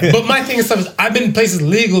 Yeah. But my thing is, I've been places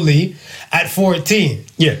legally at 14.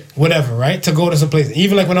 Yeah. Whatever, right? To go to some place.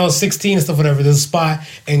 Even when I was 16 and stuff, whatever, there's a spot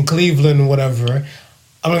in Cleveland, whatever.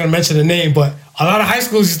 I'm not going to mention the name, but a lot of high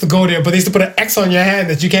schools used to go there, but they used to put an X on your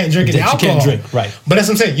hand that you can't drink any alcohol. You can't drink, right. But that's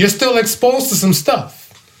what I'm saying. You're still exposed to some stuff.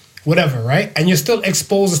 Whatever, right? And you're still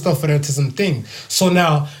exposed to stuff to some things. So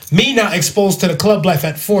now, me not exposed to the club life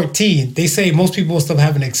at 14, they say most people will still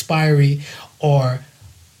have an expiry or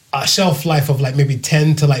a shelf life of maybe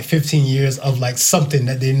 10 to 15 years of something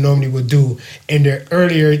that they normally would do in their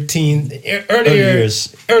earlier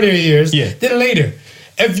years than later.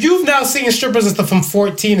 If you've now seen strippers and stuff from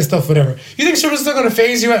 14 and stuff, whatever, you think strippers are still going to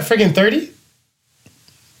phase you at friggin' 30?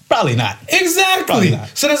 Probably not. Exactly. Probably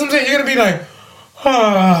not. So that's what I'm saying. You're going to be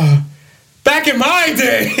back in my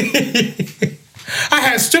day, I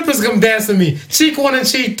had strippers come dance to me, cheek 1 and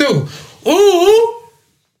cheek 2. Ooh.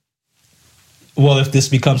 Well, if this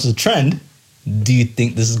becomes a trend, do you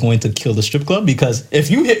think this is going to kill the strip club? Because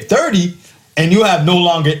if you hit 30 and you have no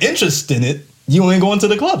longer interest in it, you ain't going to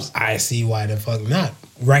the clubs. I see why the fuck not.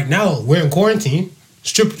 Right now, we're in quarantine.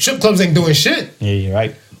 Strip clubs ain't doing shit. Yeah, you're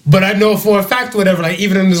right. But I know for a fact, whatever,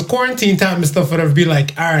 even in this quarantine time and stuff, whatever, be all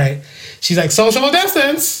right. She's social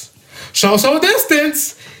distance. Social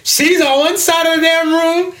distance. She's on one side of the damn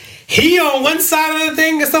room. He on one side of the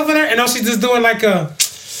thing and stuff like that. And now she's just doing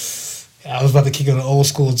I was about to kick on an old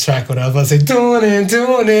school track with her. I was about to say, doing it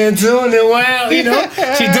well,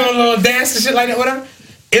 She's doing a little dance and shit like that, whatever.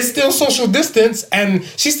 it's still social distance, and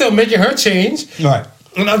she's still making her change. Right.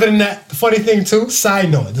 And other than that, the funny thing too,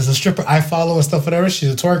 side note, there's a stripper I follow and stuff, whatever.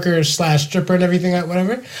 She's a twerker / stripper and everything, like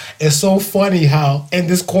whatever. It's so funny how in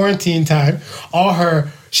this quarantine time,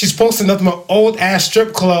 she's posting nothing but old ass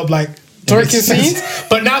strip club like twerking scenes,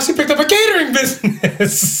 but now she picked up a catering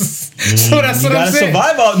business. So that's what I'm saying. You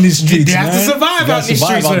gotta survive out in these streets. They have to survive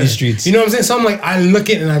out in these streets. You know what I'm saying? So I'm like, I look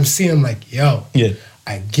at it and I'm seeing, I'm like, yo,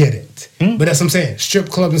 I get it. But that's what I'm saying. Strip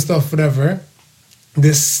club and stuff, whatever.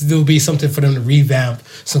 This will be something for them to revamp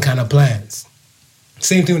some kind of plans.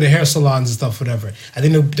 Same thing with the hair salons and stuff, whatever. I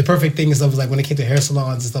think the perfect thing is like when it came to hair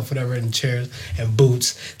salons and stuff, whatever, and chairs and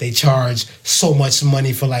boots, they charge so much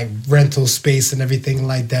money for like rental space and everything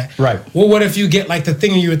like that. Right. Well, what if you get like the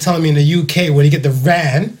thing you were telling me in the UK where you get the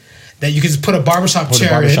van that you can just put a barbershop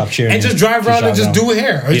chair in and just drive around and just do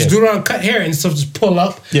hair or just do around cut hair and stuff, just pull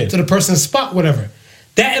up to the person's spot, whatever.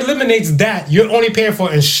 That eliminates that. You're only paying for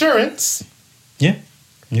insurance.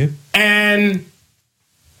 Yeah. And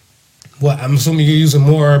what? I'm assuming you're using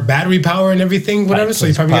more battery power and everything, whatever. Right, so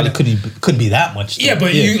you probably couldn't be that much. Though. Yeah,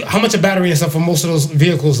 but how much a battery and stuff for most of those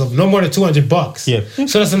vehicles? Of no more than $200. Yeah.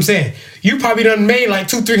 So that's what I'm saying. You probably done made like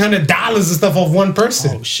 $200-$300 and stuff off one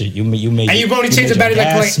person. Oh shit! You made. And you've only changed the battery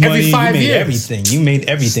like every 5 years. Everything. You made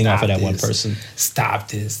everything off of that one person. Stop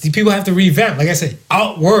this. These people have to revamp. Like I said,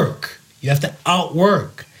 outwork. You have to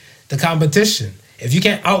outwork the competition. If you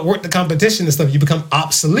can't outwork the competition and stuff, you become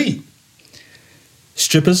obsolete.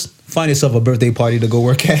 Strippers, find yourself a birthday party to go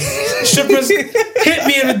work at. Strippers, hit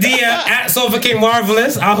me in the DM at Sofa King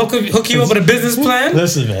Marvelous. I'll hook you up with a business plan.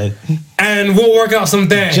 Listen, man. And we'll work out some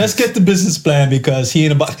things. Just get the business plan because he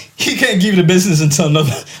can't give you the business until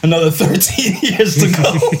another 13 years to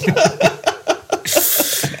go.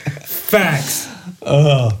 Facts.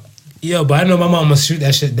 Yo, but I know my mom must shoot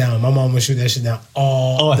that shit down. My mom must shoot that shit down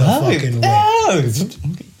all the fucking way.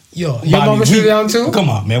 Yo, your mom must shoot it down too? Come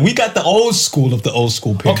on, man. We got the old school of the old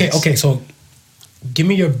school parents. Okay, so give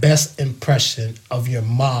me your best impression of your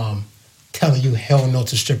mom telling you hell no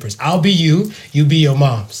to strippers. I'll be you be your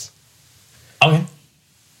mom's. Okay.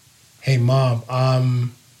 Hey, Mom,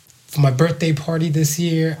 for my birthday party this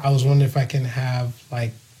year, I was wondering if I can have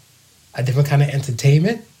like a different kind of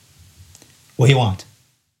entertainment. What do you want?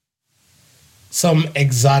 Some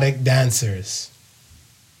exotic dancers.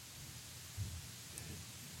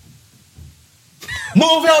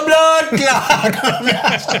 Move your blood clot.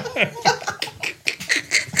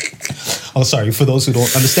 Oh, sorry. For those who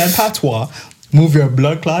don't understand patois, move your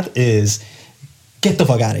blood clot is get the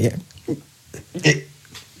fuck out of here.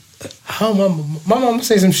 How my mom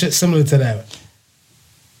say some shit similar to that.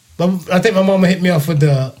 I think my mama hit me off with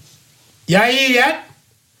the yeah.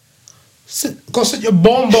 Go sit your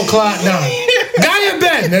bombo clot down. Go to your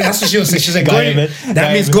bed. That's what she'll say. She's like, go to your bed.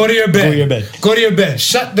 That means go to your bed. Go to your bed. Go to your bed.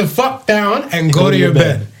 Shut the fuck down and go to your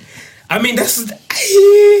bed. I mean,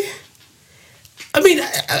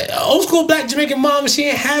 old school black Jamaican mom, she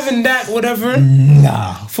ain't having that, whatever.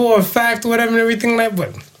 Nah. For a fact, whatever, and everything like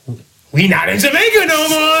that. But we not in Jamaica no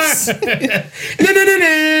more.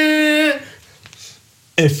 No.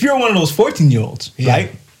 If you're one of those 14-year-olds,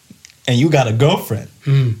 right? And you got a girlfriend,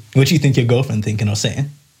 what do you think your girlfriend thinking or saying?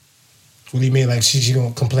 What do you mean? Like she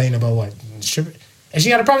gonna complain about what? And she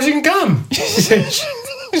got a problem. She can come.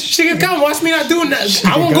 She can come. Watch me not doing that.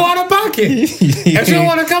 I won't go out of pocket. If she don't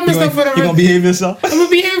want to come and stuff, whatever. You gonna behave yourself? I'm gonna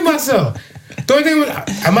behave myself. The only thing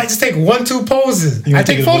I might just take 1-2 poses. I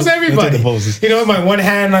take poses to everybody. You know, my one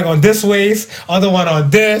hand like on this waist, other one on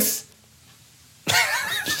this.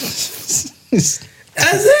 That's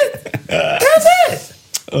it.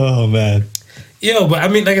 Oh man. Yo, but I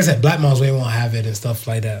mean, like I said, black moms we won't have it and stuff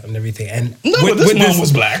like that and everything. And but this mom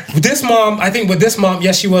was black. This mom, I think with this mom,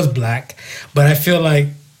 yes, she was black, but I feel like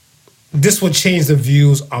this would change the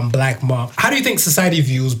views on black moms. How do you think society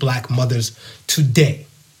views black mothers today?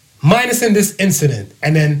 Minus in this incident,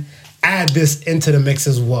 and then add this into the mix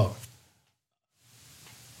as well.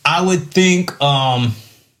 I would think, for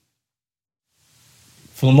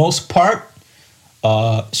the most part,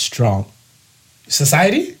 strong.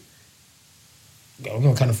 Society? I don't know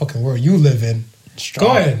what kind of fucking world you live in. Strong.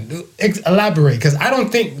 Go ahead, elaborate, because I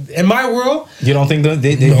don't think in my world. You don't think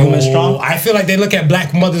they view them as strong? I feel like they look at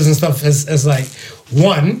black mothers and stuff as like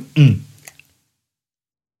one.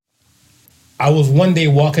 I was one day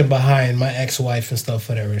walking behind my ex-wife and stuff,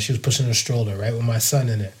 whatever. She was pushing a stroller, right, with my son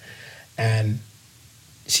in it, and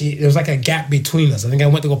there was like a gap between us. I think I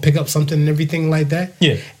went to go pick up something and everything like that.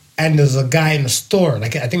 Yeah. And there's a guy in the store,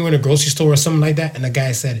 like I think we're in a grocery store or something like that, and the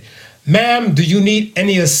guy said, "Ma'am, do you need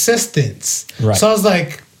any assistance?" Right. So I was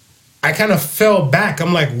like, I kind of fell back.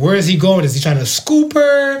 I'm like, where is he going? Is he trying to scoop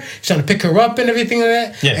her? He's trying to pick her up and everything like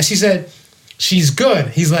that? Yeah. And she said, she's good.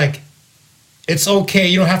 He's like, it's okay.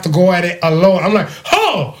 You don't have to go at it alone. I'm like,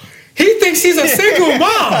 oh, he thinks he's a single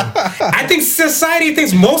mom. I think society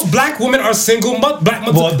thinks most black women are single black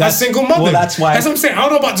mothers are single mothers. Well, that's why. That's what I'm saying. I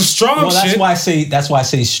don't know about the strong shit. That's why I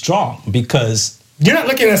say strong, because you're not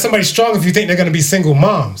looking at somebody strong if you think they're going to be single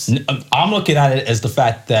moms. I'm looking at it as the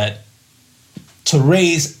fact that to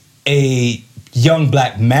raise a young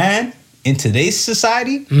black man in today's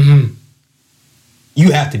society,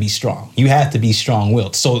 you have to be strong. You have to be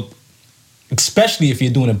strong-willed. So, especially if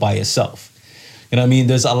you're doing it by yourself. You know what I mean?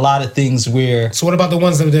 There's a lot of things where... So what about the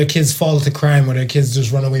ones that their kids fall into crime or their kids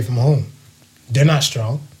just run away from home? They're not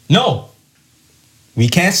strong. No. We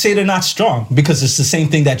can't say they're not strong because it's the same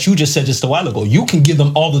thing that you just said just a while ago. You can give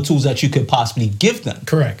them all the tools that you could possibly give them.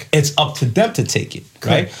 Correct. It's up to them to take it,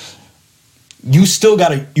 Correct. right? You still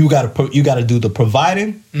gotta do the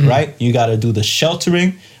providing, right? You gotta do the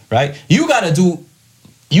sheltering, right? You gotta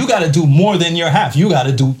do more than your half. You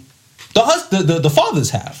gotta do the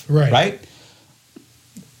father's half, right?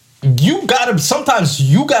 Sometimes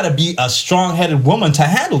you gotta be a strong-headed woman to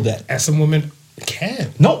handle that. And some women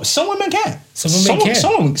can. No, some women can. Some women can.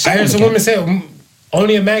 I heard some women say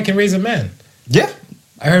only a man can raise a man. Yeah.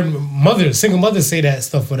 I heard single mothers say that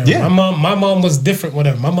stuff, whatever. Yeah. My mom was different,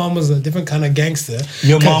 whatever. My mom was a different kind of gangster.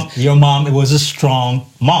 Your mom was a strong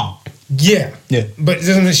mom. Yeah. Yeah. But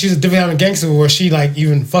she's a different kind of gangster where she like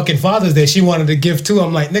even fucking Father's Day, she wanted to give too.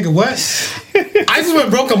 I'm like, nigga, what? I just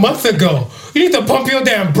went broke a month ago. You need to pump your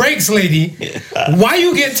damn brakes, lady. Why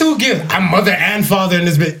you get two gifts? I'm mother and father in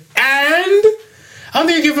this bit. And I don't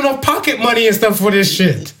think you're giving enough pocket money and stuff for this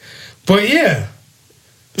shit. But yeah.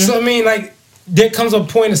 So I mean, like, there comes a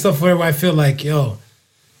point and stuff where I feel like, yo,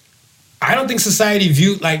 I don't think society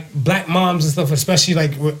viewed like black moms and stuff, especially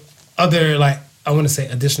like with other like, I want to say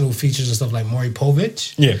additional features and stuff like Maury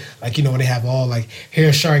Povich. Yeah. Like, you know, when they have all like,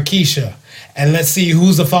 here's Sharkeisha, and let's see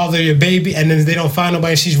who's the father of your baby, and then they don't find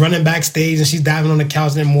nobody, she's running backstage and she's diving on the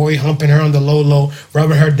couch, and then Maury humping her on the low,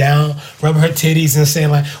 rubbing her down, rubbing her titties and saying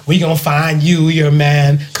like, we gonna find you, your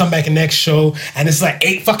man, come back in next show. And it's like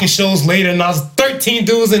 8 fucking shows later, and I was 13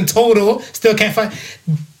 dudes in total, still can't find.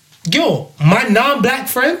 Yo, my non-black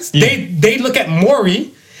friends, they look at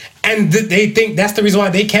Maury and they think that's the reason why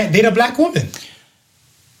they can't date a black woman.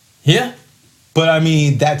 Yeah. But I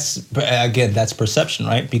mean, that's perception,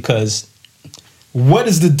 right? Because what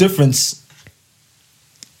is the difference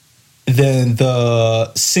than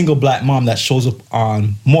the single black mom that shows up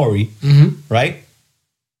on Maury, right?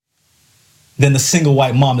 Than the single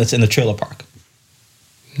white mom that's in the trailer park?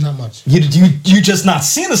 Not much. You just not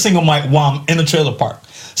seeing a single white mom in the trailer park.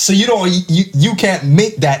 So you can't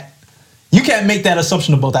make that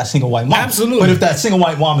assumption about that single white mom. Absolutely. But if that single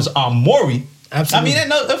white mom is on Maury, absolutely. I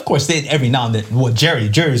mean, of course, every now and then. Well,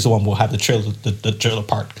 Jerry's the one who will have the trailer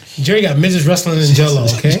park. Jerry got midgets wrestling in Jello,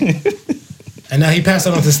 okay? And now he passed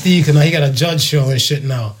it on to Steve because now he got a judge show and shit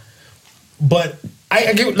now. But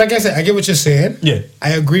I get, like I said, I get what you're saying. Yeah,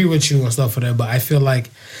 I agree with you and stuff for that. But I feel like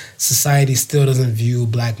society still doesn't view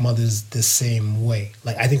black mothers the same way.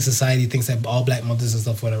 Like, I think society thinks that all black mothers and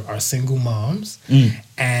stuff whatever are single moms,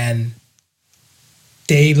 and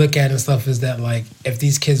they look at it and stuff as that like if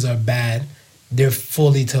these kids are bad, they're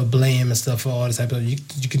fully to blame and stuff for all this type of you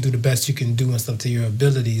can do the best you can do and stuff to your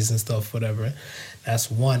abilities and stuff, whatever. That's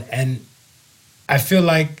one. And I feel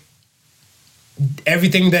like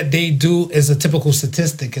everything that they do is a typical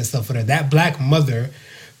statistic and stuff for that. That black mother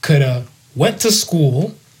could have went to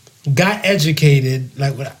school, got educated,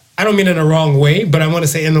 like I don't mean in the wrong way, but I want to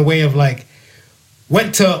say in the way of like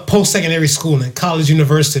went to post-secondary school and college,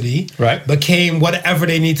 university, right? Became whatever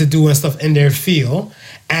they need to do and stuff in their field.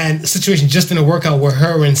 And the situation just didn't work out with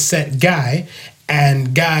her and set Guy.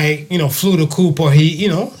 And Guy, flew the coop or he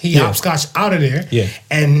hopscotch out of there. Yeah.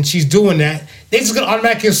 And she's doing that. They just gonna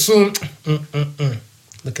automatically assume,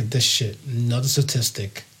 look at this shit. Another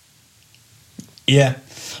statistic. Yeah.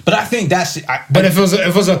 But I think that's... But if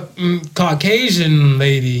it was a Caucasian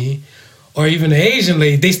lady or even an Asian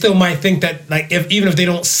lady, they still might think that, like, even if they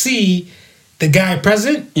don't see the guy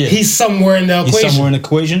present, he's somewhere in the equation. He's somewhere in the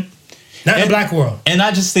equation. Not in the black world. And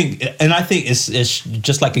I think it's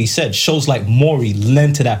just like he said, shows like Maury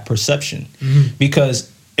lend to that perception.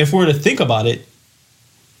 Because if we're to think about it,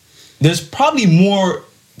 there's probably more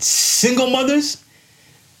single mothers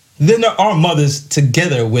than there are mothers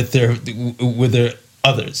together with their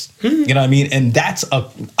others. You know what I mean? And that's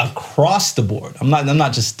across the board. I'm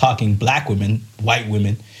not just talking black women, white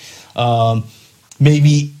women,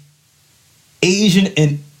 maybe Asian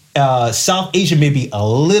and South Asia may be a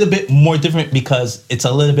little bit more different because it's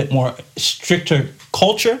a little bit more stricter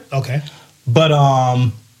culture. Okay. But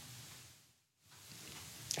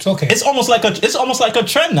it's okay. It's almost like a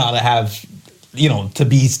trend now to have, to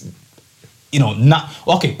be, not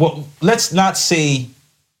okay. Well, let's not say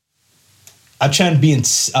a trend being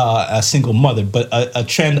a single mother, but a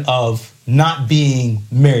trend of not being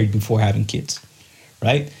married before having kids,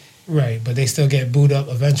 right? Right, but they still get booed up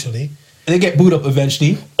eventually. They get booed up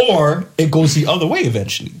eventually, or it goes the other way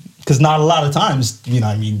eventually. Because not a lot of times,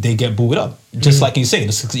 they get booed up. Just like you say,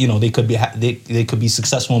 they could be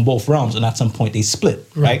successful in both realms, and at some point they split,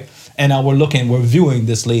 right? And now we're viewing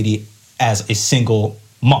this lady as a single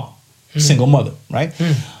mom, single mother, right?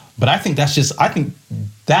 But I think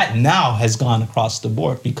that now has gone across the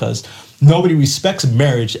board because nobody respects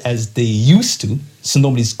marriage as they used to. So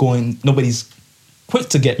nobody's quick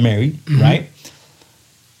to get married, right?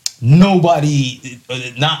 Not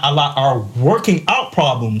a lot are working out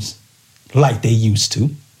problems like they used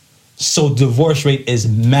to. So divorce rate is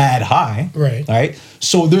mad high, right?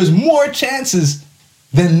 So there's more chances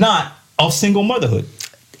than not of single motherhood.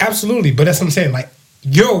 Absolutely, but that's what I'm saying. Like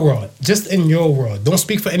your world, just in your world. Don't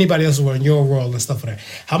speak for anybody else's world. In your world and stuff like that.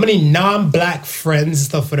 How many non-black friends and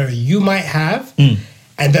stuff whatever you might have, and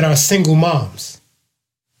that are single moms?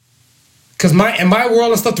 Because in my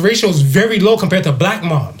world and stuff, the ratio is very low compared to black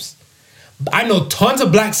moms. I know tons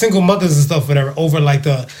of black single mothers and stuff whatever over like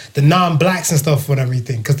the non-blacks and stuff and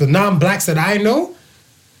everything. Because the non-blacks that I know,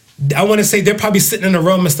 I want to say they're probably sitting in a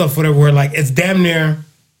realm and stuff whatever where like it's damn near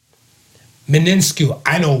minuscule.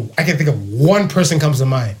 I can think of one person comes to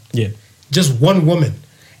mind. Yeah. Just one woman.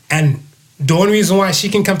 And the only reason why she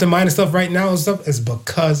can come to mind and stuff right now and stuff is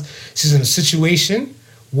because she's in a situation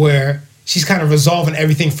where she's kind of resolving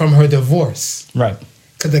everything from her divorce. Right.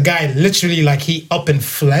 Because the guy literally, like, he up and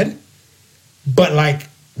fled. But, like,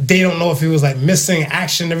 they don't know if he was, like, missing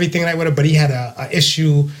action, everything like whatever. But he had a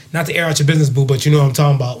issue, not to air out your business, boo, but you know what I'm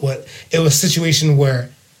talking about. It was a situation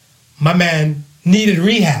where my man needed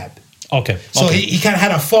rehab. Okay. So he kind of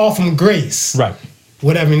had a fall from grace. Right.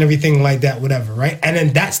 Whatever and everything like that, whatever, right? And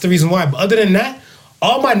then that's the reason why. But other than that,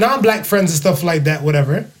 all my non-black friends and stuff like that,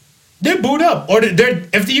 whatever, they're booed up. Or even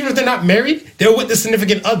if they're not married, they're with the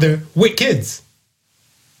significant other with kids.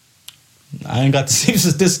 I ain't got the same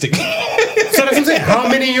statistic. So that's what I'm saying. How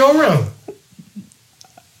many in your room?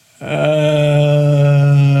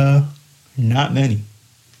 Not many.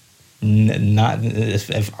 Not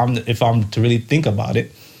if I'm to really think about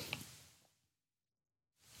it.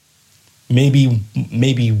 Maybe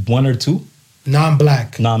one or two.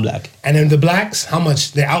 Non-black. And then the blacks, how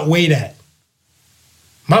much? They outweigh that.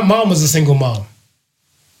 My mom was a single mom.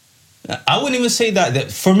 I wouldn't even say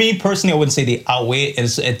that for me personally, I wouldn't say they outweigh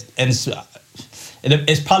it.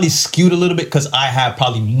 It's probably skewed a little bit because I have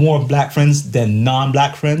probably more black friends than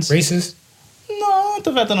non-black friends. Racist? No,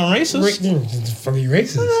 the fact that I'm racist. Fucking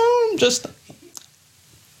racist. No,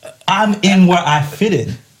 I'm in where I fit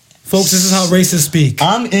in. Folks, this is how racists speak.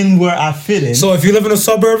 I'm in where I fit in. So if you live in the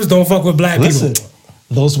suburbs, don't fuck with black people.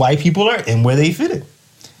 Those white people are in where they fit in.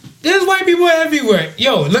 There's white people everywhere.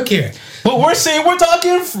 Yo, look here. But we're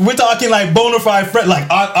talking like bona fide friends. Like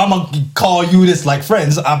I'm gonna call you this like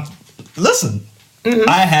friends. Listen. Mm-hmm.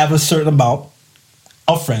 I have a certain amount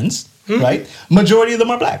of friends, right? Majority of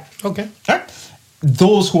them are black. Okay. Right?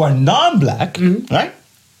 Those who are non-black, right?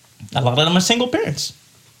 A lot of them are single parents.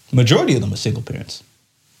 Majority of them are single parents.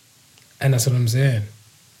 And that's what I'm saying.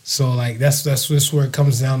 So like that's where it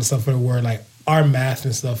comes down to stuff where like our math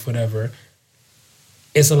and stuff, whatever,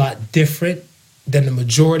 it's a lot different than the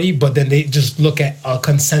majority, but then they just look at a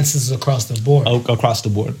consensus across the board. Across the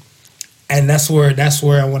board. And that's where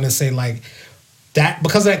I want to say like that,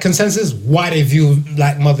 because of that consensus, why they view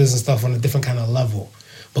black mothers and stuff on a different kind of level.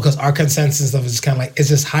 Because our consensus stuff is kind of like, it's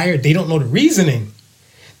just higher. They don't know the reasoning.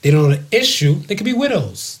 They don't know the issue. They could be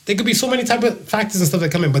widows. There could be so many type of factors and stuff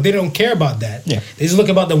that come in, but they don't care about that. Yeah. They just look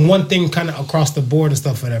about the one thing kind of across the board and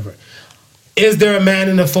stuff, whatever. Is there a man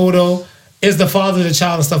in the photo? Is the father of the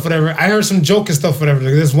child and stuff, whatever? I heard some joke and stuff, whatever.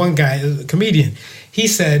 Like this one guy, a comedian, he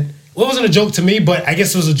said, well, it wasn't a joke to me, but I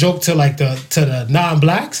guess it was a joke to like the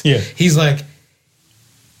non-blacks. Yeah. He's like,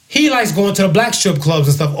 he likes going to the black strip clubs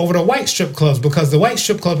and stuff over the white strip clubs because the white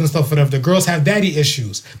strip clubs and stuff, whatever, the girls have daddy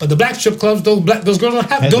issues. But the black strip clubs, those girls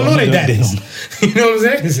don't know their daddies. You know what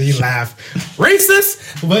I'm saying? So you laugh.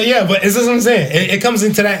 Racist? But yeah, but it's just what I'm saying. It comes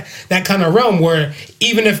into that kind of realm where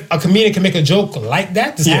even if a comedian can make a joke like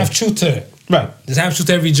that, there's half truth to it. Right. There's half truth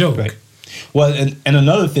to every joke. Right. Well, and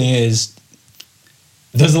another thing is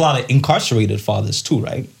there's a lot of incarcerated fathers too,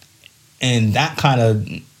 right? And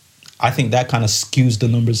I think that kind of skews the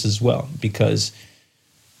numbers as well because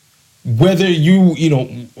whether you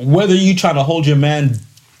trying to hold your man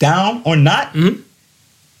down or not,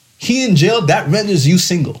 he in jail, that renders you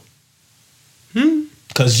single.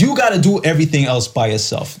 Because you got to do everything else by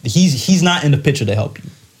yourself. He's not in the picture to help you.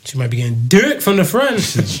 She might be getting dirt from the front.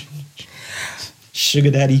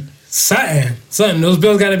 Sugar daddy. Something. Those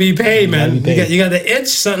bills got to be paid, man. You got the itch.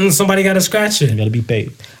 Somebody got to scratch it. You got to be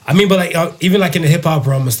paid. I mean, but like even like in the hip hop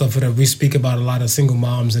realm and stuff, whatever, we speak about a lot of single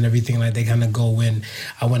moms and everything. Like they kind of go in.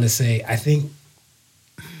 I want to say, I think,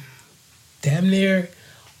 damn near,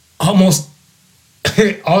 almost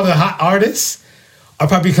all the hot artists are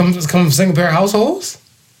probably come from single parent households.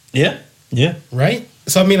 Yeah. Right.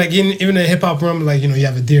 So I mean, like even in the hip hop realm, like you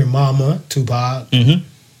have a Dear Mama, Tupac.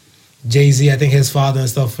 Jay-Z, I think his father and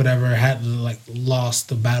stuff, whatever, had like lost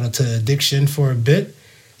the battle to addiction for a bit.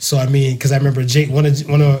 So I mean, because I remember one of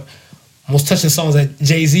the most touching songs that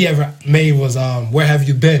Jay-Z ever made was "Where Have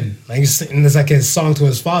You Been?" Like, and it's like his song to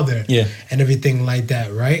his father, and everything like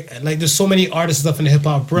that, right? And like, there's so many artists and stuff in the hip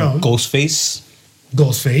hop realm. Ghostface,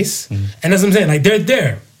 and that's what I'm saying. Like, they're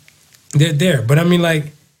there. But I mean,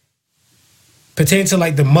 like, pertaining to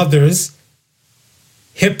like the mothers.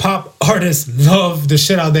 Hip hop artists love the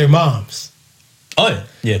shit out of their moms. Oh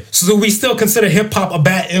yeah. So do we still consider hip hop a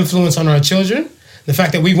bad influence on our children? The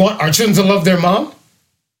fact that we want our children to love their mom?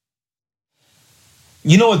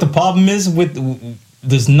 You know what the problem is with?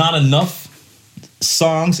 There's not enough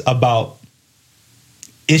songs about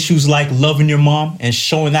issues like loving your mom and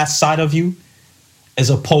showing that side of you, as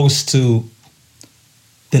opposed to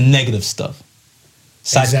the negative stuff.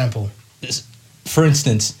 Example. For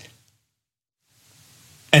instance.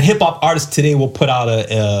 And hip hop artists today will put out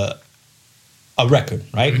a record,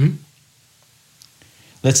 right?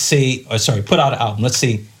 Let's say, put out an album. Let's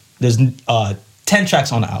say there's 10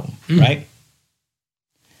 tracks on the album, right?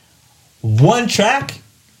 One track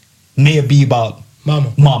may be about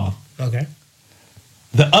mama. Okay.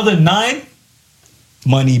 The other 9,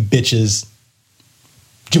 money, bitches,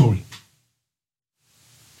 jewelry.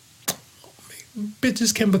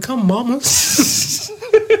 Bitches can become mamas.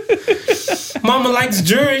 Mama likes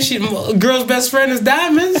jewelry. Girl's best friend is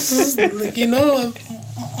diamonds. Mama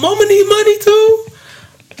need money too.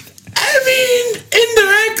 I mean,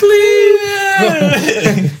 indirectly.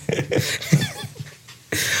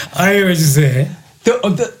 I hear what you say.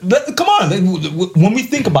 Come on, when we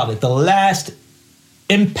think about it, the last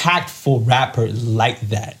impactful rapper like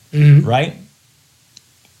that, right?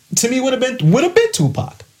 To me, would have been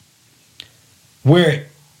Tupac, where.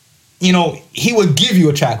 He would give you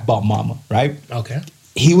a track about mama, right? Okay.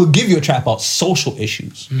 He would give you a track about social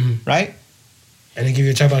issues, right? And then give you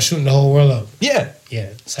a track about shooting the whole world up. Yeah. Yeah,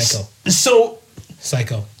 psycho. So,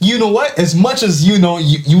 psycho. You know what? As much as, you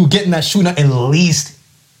getting that shooting up, at least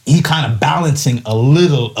he kind of balancing a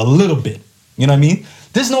little bit. You know what I mean?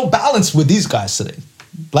 There's no balance with these guys today.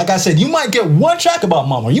 Like I said, you might get one track about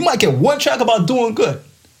mama. You might get one track about doing good.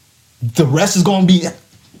 The rest is going to be...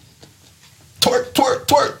 Twerk, twerk,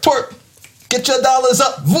 twerk, twerk. Get your dollars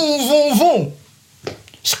up. Voom, voom, voom.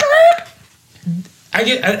 Skirt. I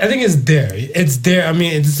think it's there. It's there. I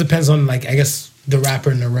mean, it just depends on, like, I guess, the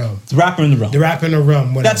rapper in the realm. The rapper in the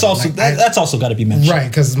realm. Whatever. That's also that's also got to be mentioned. Right,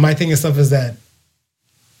 because my thing and stuff is that,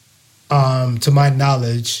 to my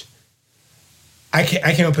knowledge, I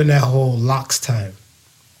came up in that whole Locks time.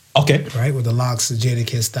 Okay. Right, with the Locks,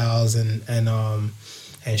 Jadakiss Styles, and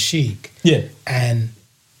Chic. Yeah. And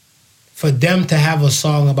for them to have a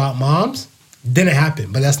song about moms didn't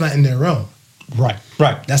happen, but that's not in their realm. Right.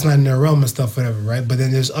 That's not in their realm and stuff, whatever, right? But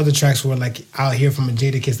then there's other tracks where, like, I'll hear from a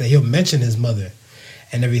Jadakiss that he'll mention his mother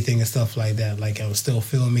and everything and stuff like that. Like, I was still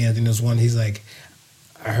feeling me. I think there's one, he's like,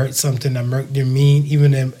 I heard something, I murked your mean.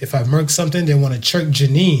 Even if I murked something, they want to chirk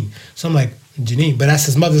Janine. So I'm like, Janine, but that's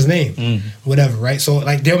his mother's name, whatever, right? So,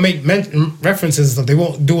 like, they'll make references. They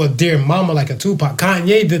won't do a Dear Mama like a Tupac.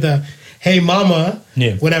 Kanye did a Hey Mama,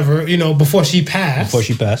 whatever, before she passed.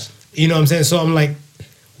 You know what I'm saying? So I'm like,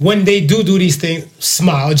 when they do these things,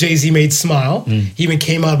 Smile, Jay-Z made Smile. He even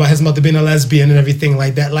came out about his mother being a lesbian and everything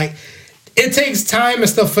like that. Like, it takes time and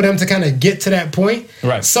stuff for them to kind of get to that point.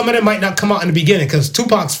 Right. Some of them might not come out in the beginning, because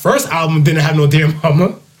Tupac's first album didn't have no Dear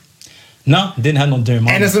Mama. No, didn't have no Dear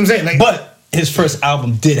Mama. And that's what I'm saying. Like, but his first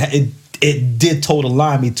album did toe the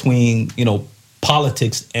line between,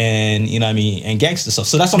 politics and, and gangster stuff.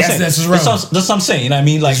 So that's what I'm saying. That's what I'm saying. You know what I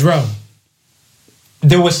mean? Like,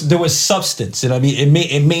 there was substance. You know what I mean?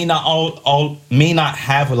 It may not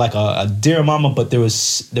have like a Dear Mama, but there was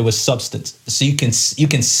substance. So you can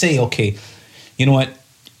say, okay, you know what?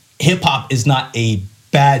 Hip hop is not a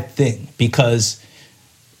bad thing, because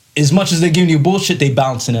as much as they're giving you bullshit, they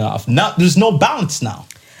balancing it off. Now there's no balance now.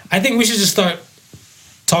 I think we should just start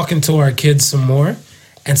talking to our kids some more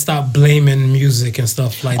and stop blaming music and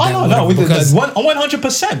stuff like that. No, because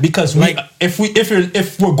 100%. Because like, if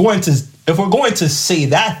we're going to say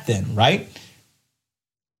that, then right,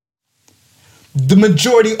 the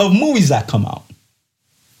majority of movies that come out.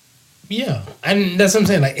 Yeah, and that's what I'm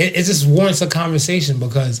saying. Like, it just warrants a conversation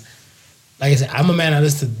because, like I said, I'm a man. I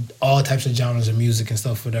listen to all types of genres of music and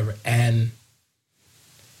stuff, whatever. And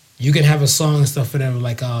you can have a song and stuff, whatever,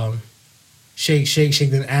 like "Shake, Shake,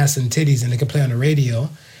 Shake Them Ass and Titties," and it can play on the radio,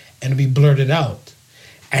 and it'll be blurted out.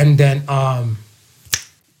 And then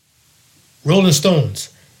Rolling Stones,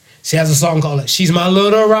 she has a song called "She's My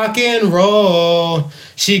Little Rock and Roll."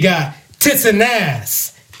 She got tits and ass.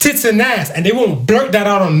 Tits and ass, and they won't blurt that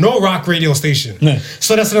out on no rock radio station. Yeah.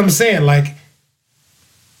 So that's what I'm saying. Like,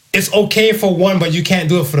 it's okay for one, but you can't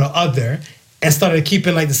do it for the other. And started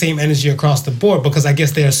keeping like the same energy across the board because I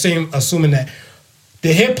guess they're assuming that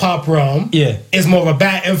the hip hop realm is more of a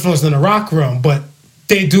bad influence than the rock realm, but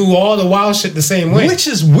they do all the wild shit the same way. Which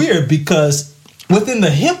is weird because within the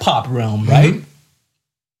hip hop realm, right? Mm-hmm.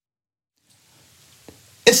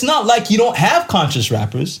 It's not like you don't have conscious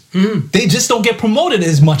rappers. Mm-hmm. They just don't get promoted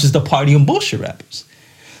as much as the party and bullshit rappers.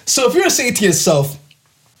 So if you're saying to yourself,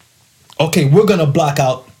 okay, we're going to block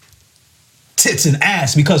out tits and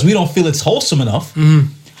ass because we don't feel it's wholesome enough,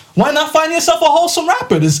 why not find yourself a wholesome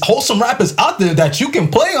rapper? There's wholesome rappers out there that you can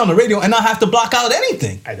play on the radio and not have to block out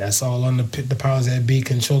anything. That's all on the powers that be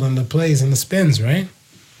controlling the plays and the spins, right?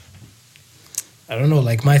 I don't know.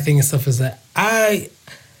 Like, my thing and stuff is that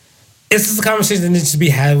it's just a conversation that needs to be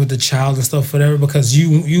had with the child and stuff, whatever, because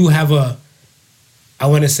you have I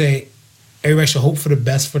want to say, everybody should hope for the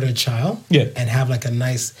best for their child and have like a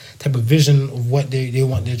nice type of vision of what they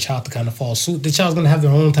want their child to kind of fall suit. The child's going to have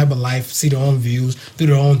their own type of life, see their own views, do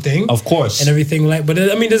their own thing. Of course. And everything like, but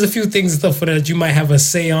I mean, there's a few things and stuff that you might have a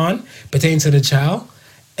say on pertaining to the child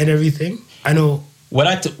and everything. I know.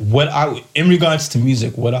 In regards to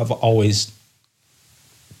music, what I've always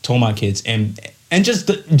told my kids and just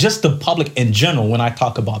the public in general, when I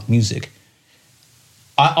talk about music,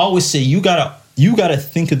 I always say you gotta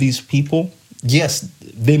think of these people. Yes,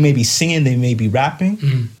 they may be singing, they may be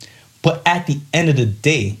rapping, but at the end of the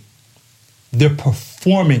day, they're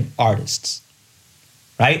performing artists,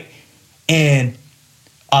 right? And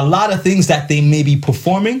a lot of things that they may be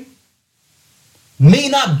performing may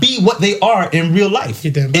not be what they are in real life.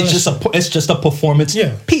 It's just a performance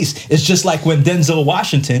piece. It's just like when Denzel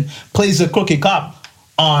Washington plays a crooked cop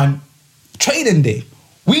on Trading Day.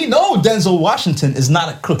 We know Denzel Washington is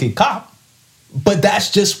not a crooked cop, but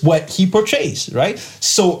that's just what he portrays, right?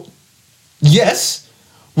 So, yes,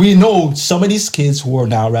 we know some of these kids who are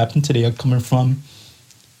now rapping today are coming from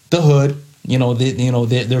the hood.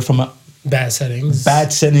 They're from a bad setting,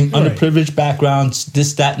 underprivileged backgrounds,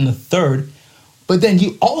 this, that, and the third. But then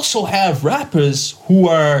you also have rappers who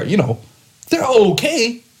are, they're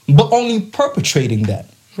okay, but only perpetrating that.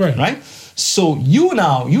 Right? So you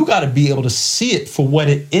got to be able to see it for what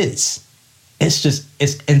it is.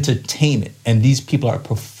 It's entertainment. And these people are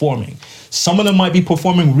performing. Some of them might be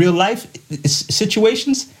performing real life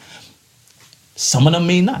situations. Some of them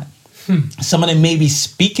may not. Some of them may be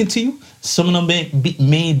speaking to you. Some of them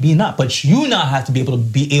may be not. But you now have to be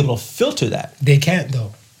able to filter that. They can't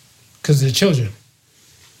though, because they're children.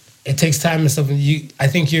 It takes time and stuff. I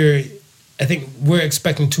think we're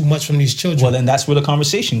expecting too much from these children. Well, then that's where the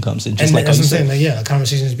conversation comes in. Just like that's what I'm saying. Like, a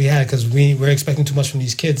conversation is to be had because we're expecting too much from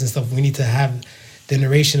these kids and stuff. We need to have the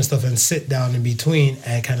narration and stuff and sit down in between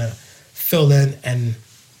and kind of fill in and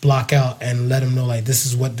block out and let them know like this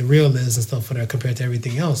is what the real is and stuff for that compared to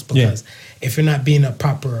everything else. Because if you're not being a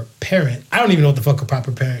proper parent, I don't even know what the fuck a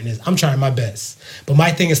proper parent is. I'm trying my best, but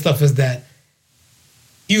my thing and stuff is that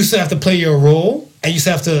you still have to play your role and you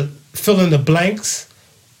still have to fill in the blanks.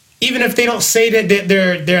 Even if they don't say that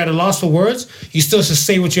they're at a loss for words, you still should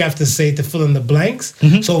say what you have to say to fill in the blanks.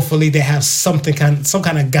 So hopefully they have some kind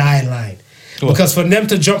of guideline. Cool. Because for them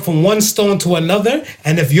to jump from one stone to another,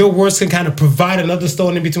 and if your words can kind of provide another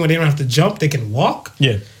stone in between where they don't have to jump, they can walk.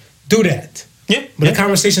 Yeah, do that. Yeah, but the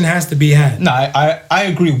conversation has to be had. No, I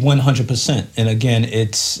agree 100%. And again,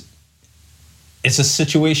 it's a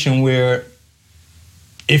situation where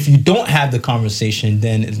if you don't have the conversation,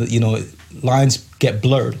 then lines get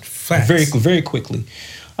blurred very, very quickly.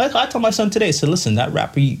 I told my son today, I said, listen, that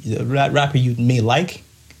rapper you may like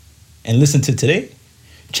and listen to today,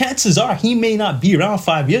 chances are he may not be around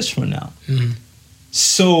 5 years from now.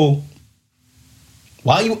 So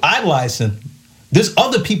while you idolize him, there's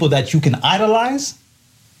other people that you can idolize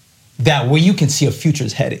that where you can see a future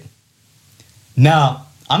is heading. Now,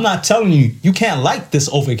 I'm not telling you can't like this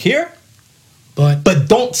over here, but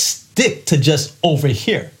don't stick to just over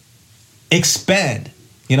here. Expand.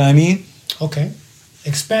 You know what I mean? Okay.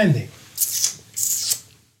 Expanding.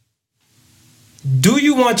 Do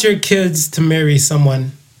you want your kids to marry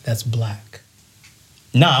someone that's black?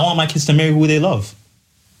 Nah, I want my kids to marry who they love.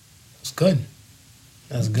 That's good.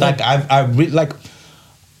 That's good. Like I've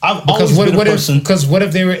always what been a person. Because what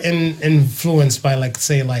if they were influenced by let's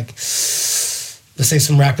say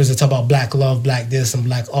some rappers that talk about black love, black this and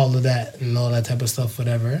black all of that and all that type of stuff,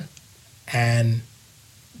 whatever, and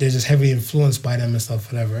they're just heavily influenced by them and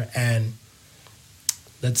stuff, whatever, and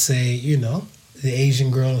let's say the Asian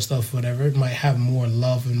girl and stuff, whatever, it might have more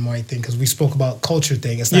love and more thing because we spoke about culture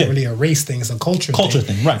thing. It's not really a race thing; it's a culture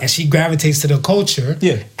thing, right? And she gravitates to the culture,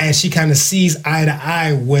 and she kind of sees eye to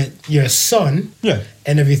eye with your son,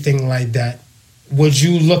 and everything like that. Would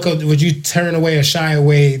you turn away or shy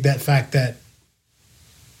away that fact that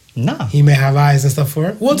nah, he may have eyes and stuff for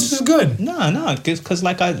her? Well, this is good. Nah, because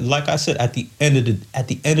like I said, at the end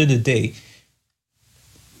of the day.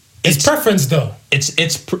 It's preference, though. It's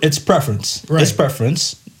preference. Right. It's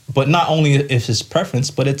preference. But not only if it's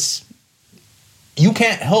preference, but you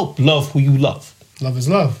can't help love who you love. Love is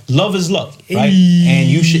love. Love is love, right? And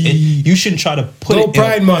you shouldn't try to put it.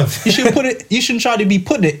 Pride Month. You shouldn't try to be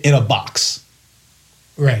putting it in a box.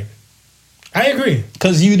 Right. I agree.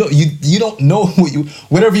 Because you don't know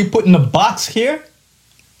whatever you put in the box here,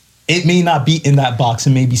 it may not be in that box.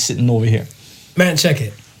 It may be sitting over here. Man, check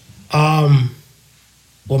it.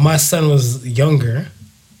 When my son was younger,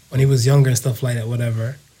 when he was younger and stuff like that,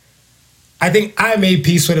 whatever, I think I made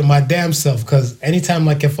peace with it my damn self because anytime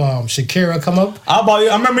if Shakira come up.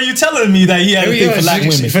 I remember you telling me that he had a thing for black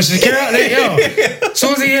women. For Shakira, as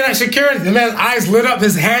soon as he hear that Shakira, the man's eyes lit up,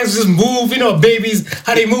 his hands just move, babies,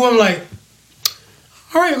 how they move, I'm like,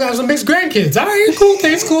 all right, we got some mixed grandkids. All right, cool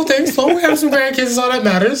things. So we have some grandkids, is all that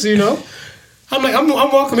matters, I'm like, I'm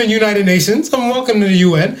welcome in United Nations. I'm welcome to the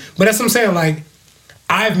UN. But that's what I'm saying,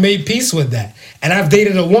 I've made peace with that. And I've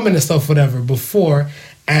dated a woman and stuff, whatever, before.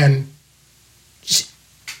 And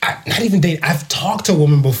not even dated, I've talked to a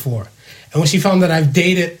woman before. And when she found that I've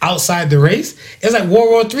dated outside the race, it's like World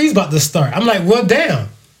War III's about to start. I'm like, well, damn.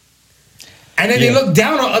 And then they look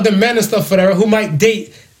down on other men and stuff, whatever, who might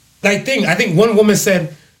date. I think one woman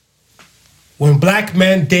said, when black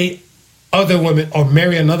men date other women or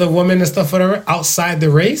marry another woman and stuff, whatever, outside the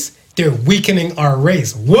race, they're weakening our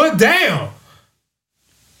race. Well, damn.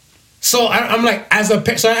 So I'm like,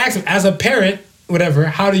 so I asked him, as a parent, whatever,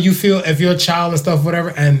 how do you feel if your child and stuff, whatever?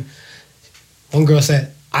 And one girl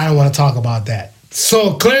said, I don't want to talk about that.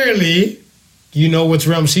 So clearly, you know which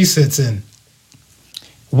realm she sits in.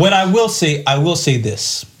 What I will say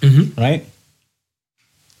this, right?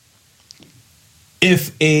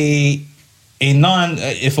 If a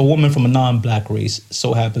woman from a non-black race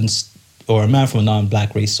so happens, or a man from a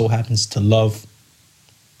non-black race so happens to love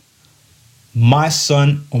my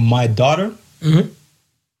son or my daughter,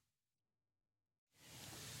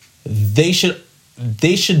 they should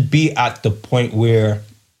be at the point where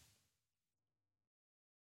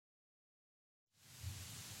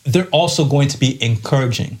they're also going to be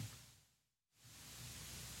encouraging.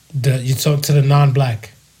 You talk to the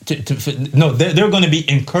non-black. No, they're going to be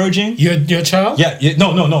encouraging your child. Yeah,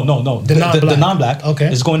 no. The non-black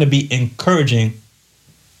is going to be encouraging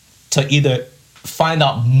to either find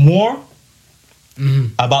out more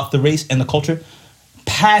about the race and the culture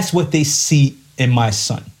past what they see in my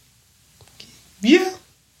son. Yeah.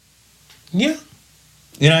 You know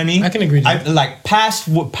what I mean? I can agree with that. Like past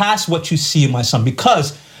what you see in my son,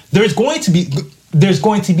 because there's going to be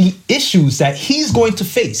issues that he's going to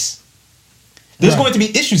face. There's going to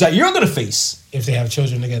be issues that you're going to face. If they have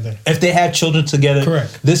children together.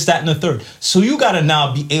 Correct. This, that, and the third. So you got to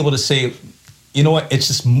now be able to say, you know what, it's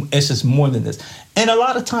just more than this. And a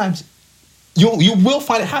lot of times, you will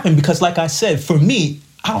find it happen because, like I said, for me,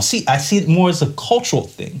 I see it more as a cultural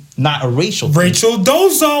thing, not a racial thing. Rachel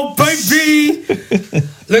Dozo, baby!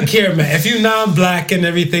 Look here, man. If you're non-black and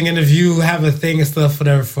everything, and if you have a thing and stuff,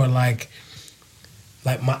 whatever, for like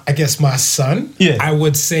my son, I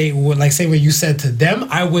would say, say what you said to them,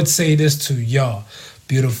 I would say this to y'all,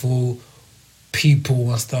 beautiful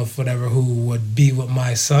people and stuff, whatever, who would be with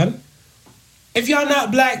my son. If y'all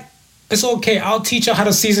not black, it's okay. I'll teach y'all how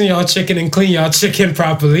to season y'all chicken and clean y'all chicken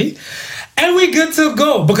properly. And we good to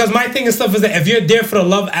go. Because my thing and stuff is that if you're there for the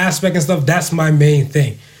love aspect and stuff, that's my main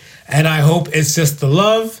thing. And I hope it's just the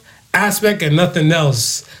love aspect and nothing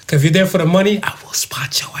else. Because if you're there for the money, I will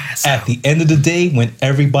spot your ass out. At the end of the day, when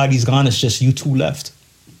everybody's gone, it's just you two left.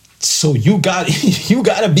 So you got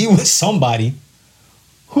to be with somebody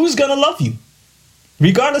who's going to love you.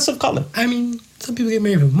 regardless of color. I mean, some people get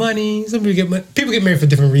married for money. Some people get married for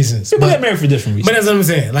different reasons. People get married for different reasons. But that's what I'm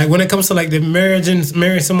saying. Like when it comes to like the marriage and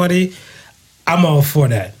marrying somebody, I'm all for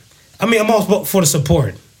that. I mean, I'm all for the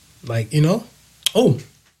support. Like, you know,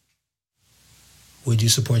 would you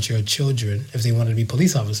support your children if they wanted to be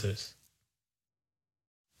police officers?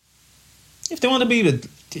 If they want to be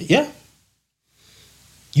yeah.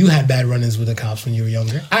 You had bad run-ins with the cops when you were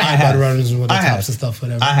younger. I had bad run-ins with the cops and stuff,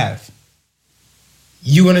 whatever. I have.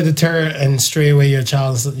 You want to deter and stray away your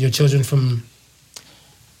children from?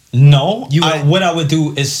 No. What I would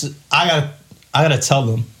do is I gotta tell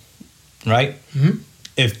them, right? Mm-hmm.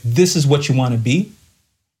 If this is what you want to be,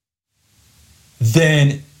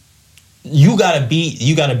 then you gotta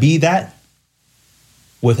be that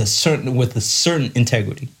with a certain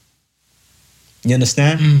integrity. You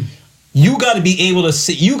understand? Mm. You got to be able to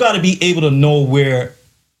see. You got to be able to know where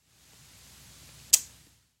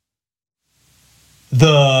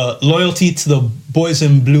the loyalty to the boys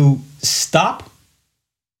in blue stop,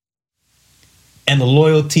 and the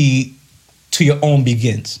loyalty to your own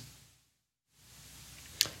begins.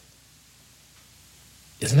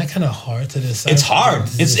 Isn't that kind of hard to decide? It's hard.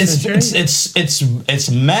 It's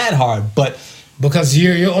mad hard, but. Because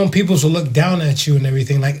your own peoples will look down at you and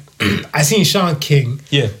everything. Like, I seen Sean King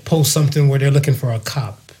post something where they're looking for a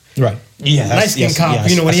cop. Right. Yeah. Light-skinned cop.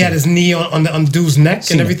 You know, when he had his knee on the dude's neck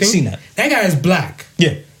and everything. Seen that. That guy is black.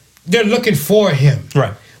 Yeah. They're looking for him.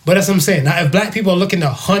 Right. But that's what I'm saying. Now, if black people are looking to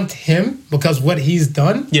hunt him because what he's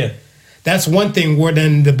done, that's one thing. Where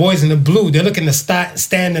then the boys in the blue, they're looking to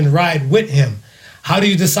stand and ride with him. How do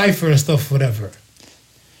you decipher and stuff, whatever?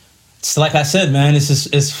 It's like I said, man.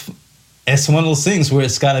 It's one of those things where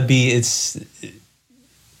it's got to be,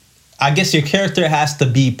 I guess your character has to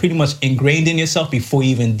be pretty much ingrained in yourself before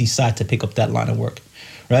you even decide to pick up that line of work,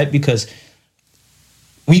 right? Because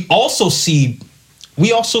we also see,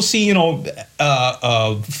 you know,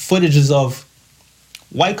 footages of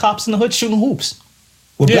white cops in the hood shooting hoops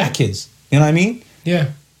with black kids. You know what I mean?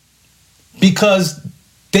 Yeah. Because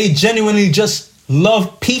they genuinely just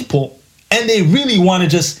love people and they really want to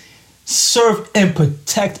just serve and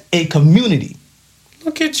protect a community.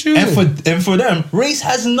 Look at you. And for them, race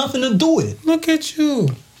has nothing to do with it. Look at you.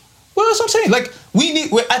 Well, that's what I'm saying. Like,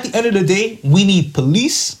 at the end of the day, we need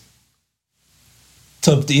police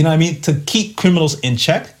to, you know what I mean, to keep criminals in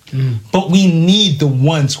check. Mm. But we need the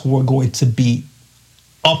ones who are going to be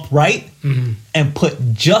upright and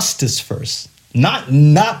put justice first. Not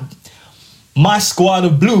my squad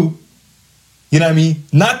of blue, you know what I mean?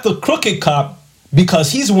 Not the crooked cop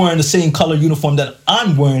because he's wearing the same color uniform that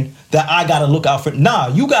I'm wearing that I got to look out for. Nah,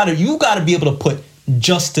 you got to be able to put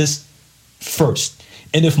justice first.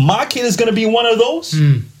 And if my kid is going to be one of those,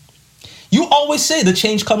 you always say the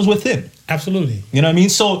change comes with him. Absolutely. You know what I mean?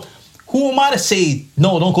 So who am I to say,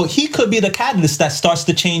 no, don't go? He could be the catalyst that starts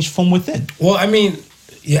the change from within. Well, I mean,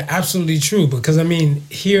 yeah, absolutely true. Because, I mean,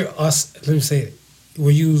 let me say it.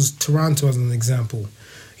 We'll use Toronto as an example.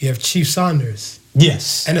 You have Chief Saunders.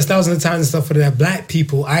 Yes. And there's thousands of times and stuff for that black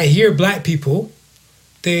people. I hear black people,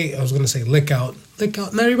 I was going to say lick out.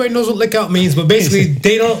 Not everybody knows what lick out means, but basically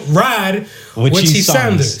they don't ride with Chief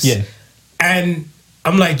Saunders. Yeah. And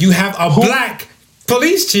I'm like, you have a black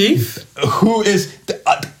police chief. Who is,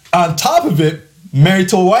 on top of it, married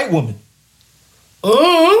to a white woman.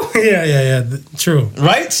 Oh, yeah, true.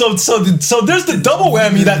 Right? So there's the double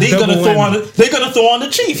whammy that they're gonna throw on the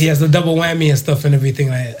chief. He has the double whammy and stuff and everything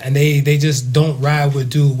like that. And they just don't ride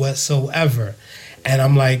with dude whatsoever. And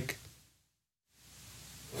I'm like,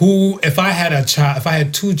 if I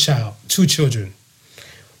had two children,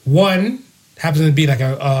 one happens to be like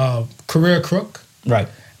a career crook. Right.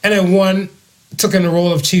 And then one took in the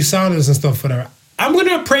role of Chief Saunders and stuff, whatever. I'm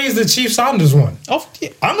gonna praise the Chief Saunders one. Oh, yeah.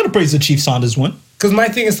 I'm gonna praise the Chief Saunders one. Because my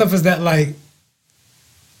thing and stuff is that, like,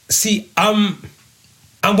 see, I'm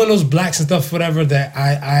one of those blacks and stuff, whatever, that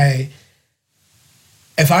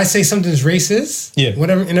if I say something's racist,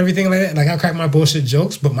 whatever, and everything like that, like, I crack my bullshit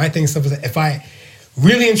jokes, but my thing and stuff is that if I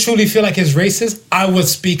really and truly feel like it's racist, I would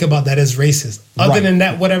speak about that as racist. Other than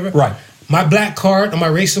that, whatever. Right. My black card or my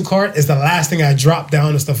racial card is the last thing I drop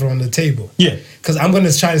down and stuff on the table. Yeah. Because I'm going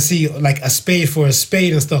to try to see, like, a spade for a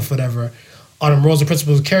spade and stuff, whatever, on a morals and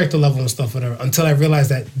principles character level and stuff, whatever, until I realize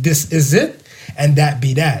that this is it and that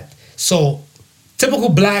be that. So typical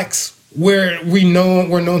blacks, we're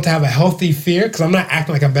known to have a healthy fear, because I'm not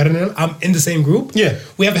acting like I'm better than them. I'm in the same group. Yeah.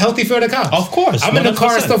 We have a healthy fear of the cops. Of course. I'm in the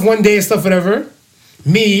car and stuff one day and stuff, whatever.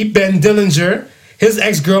 Me, Ben Dillinger, his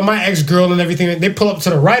ex-girl, my ex-girl and everything, they pull up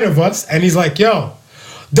to the right of us and he's like, yo,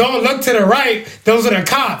 don't look to the right. Those are the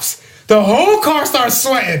cops. The whole car starts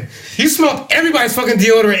sweating. You smell everybody's fucking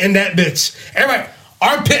deodorant in that bitch. Everybody,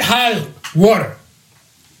 armpit high water.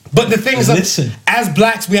 But the thing is, as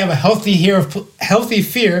blacks, we have a healthy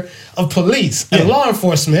fear of police and law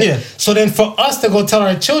enforcement. Yeah. So then for us to go tell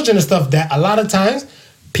our children and stuff that a lot of times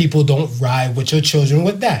people don't ride with your children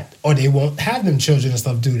with that. Or they won't have them children and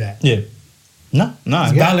stuff do that. Yeah. No.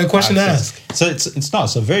 It's a valid question to ask. So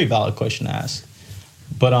it's a very valid question to ask.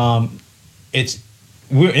 But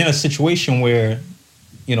we're in a situation where,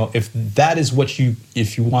 you know, if that is what you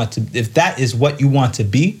want to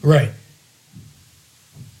be, right,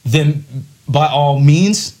 then by all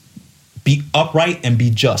means be upright and be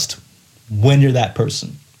just when you're that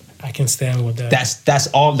person. I can stand with that. That's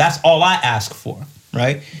all I ask for,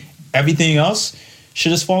 right? Everything else should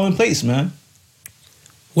just fall in place, man.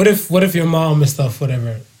 What if your mom and stuff,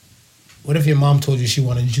 whatever, what if your mom told you she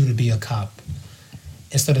wanted you to be a cop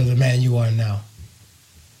instead of the man you are now?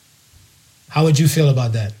 How would you feel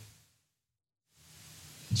about that?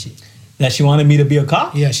 That she wanted me to be a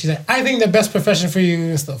cop? Yeah, she's like, I think the best profession for you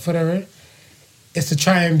and stuff, whatever, is to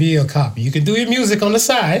try and be a cop. You can do your music on the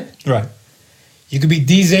side. Right. You could be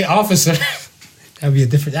DJ officer. That'd be a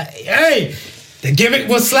different... Hey, the gimmick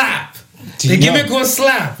will slap. Gimmick will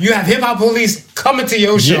slap. You have hip-hop police coming to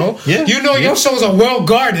your show. Yeah. You know your shows are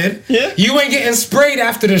well-guarded. Yeah. You ain't getting sprayed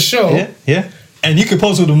after the show. Yeah. And you can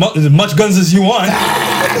pose with as much guns as you want.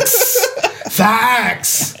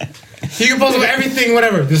 Facts. You can pose with everything,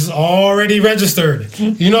 whatever. This is already registered.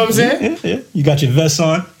 You know what I'm saying? Yeah. You got your vest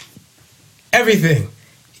on. Everything.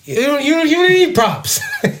 You don't need props.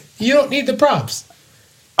 You don't need the props.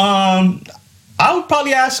 I would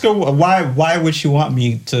probably ask her why would she want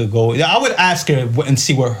me to go. I would ask her and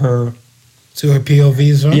see what her POV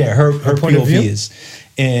is from. Yeah, her POV is.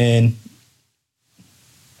 And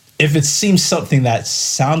if it seems something that's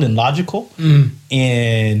sounding logical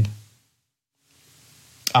and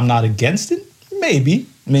I'm not against it, maybe.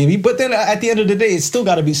 But then at the end of the day, it's still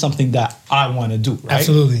got to be something that I want to do, right?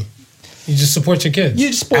 Absolutely. You just support your kids. You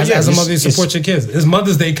just support, as a mother, you support your kids. It's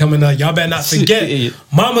Mother's Day coming up. Y'all better not forget.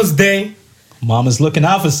 Mama's Day. Mama's looking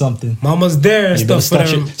out for something. Mama's there and stuff for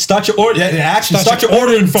them. Start your order. Actually, start your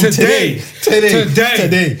ordering from today.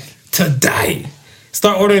 Today.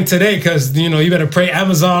 Start ordering today because, you know, you better pray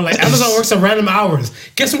Amazon. Like, Amazon works at random hours.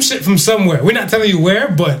 Get some shit from somewhere. We're not telling you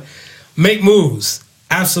where, but make moves.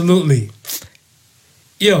 Absolutely.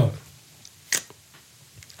 Yo,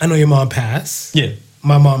 I know your mom passed. Yeah.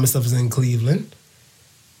 My mom and stuff is in Cleveland.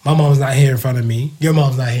 My mom's not here in front of me. Your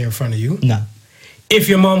mom's not here in front of you. No. If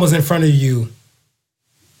your mom was in front of you,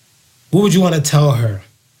 what would you want to tell her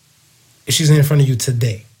if she's in front of you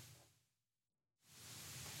today?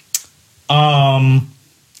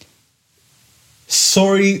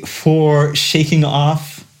 Sorry for shaking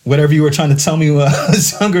off whatever you were trying to tell me when I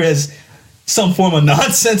was younger as some form of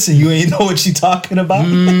nonsense and you ain't know what you're talking about.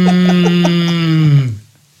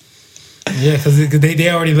 Yeah, because they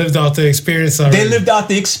already lived out the experience already. They lived out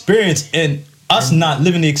the experience, and us not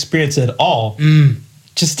living the experience at all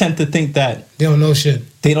just tend to think that they don't know shit.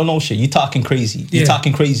 They don't know shit. You're talking crazy. You're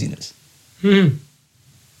talking craziness.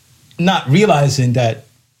 Not realizing that,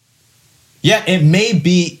 yeah, it may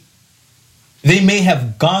be, they may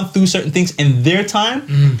have gone through certain things in their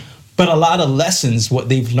time, but a lot of lessons, what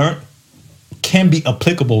they've learned, can be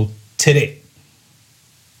applicable today.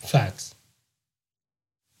 Facts.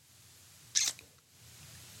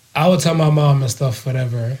 I would tell my mom and stuff,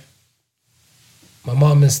 whatever. My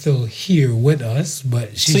mom is still here with us,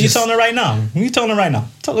 but she. So you're telling her right now? You telling her right now?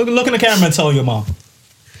 Look in the camera and tell your mom.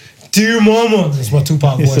 Dear mama. That's my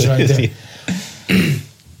Tupac voice right there.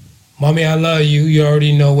 Mommy, I love you. You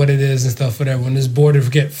already know what it is and stuff, whatever. When this border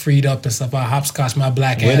get freed up and stuff, I hopscotch my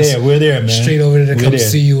black ass. We're there, man. Straight over there to come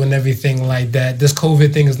see you and everything like that. This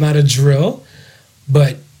COVID thing is not a drill,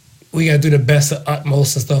 but we got to do the best of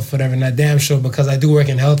utmost and stuff, whatever. And I damn sure, because I do work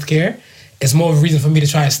in healthcare, it's more of a reason for me to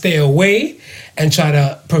try to stay away and try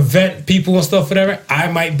to prevent people and stuff, whatever. I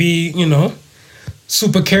might be, you know,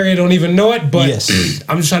 super carrier, don't even know it, but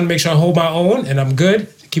I'm just trying to make sure I hold my own and I'm good,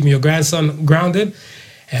 keeping your grandson grounded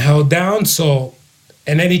and held down. So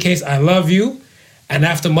in any case, I love you. And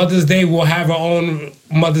after Mother's Day, we'll have our own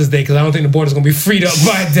Mother's Day because I don't think the border's going to be freed up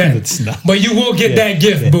by then. It's not. But you will get that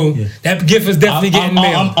gift, boo. Yeah. That gift is definitely getting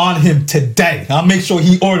mailed. I'm on him today. I'll make sure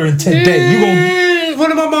he ordering today. You gonna... One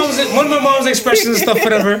of my mom's expressions and stuff,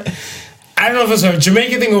 whatever. I don't know if it's her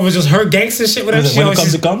Jamaican thing or if it's just her gangster shit, whatever. When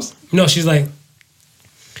it comes? No, she's like,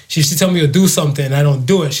 she tell me to do something and I don't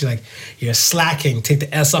do it. She's like, you're slacking. Take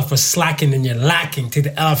the S off for slacking and you're lacking. Take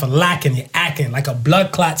the L off for lacking. You're acting. Like a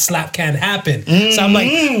blood clot slap can't happen. So I'm like,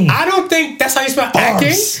 I don't think that's how you spell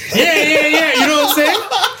acting. Yeah. You know what I'm saying?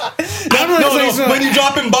 I don't know. When you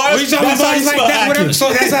dropping bars, that's how you spell acting. Whatever. So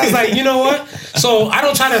that's how I was like, you know what? So I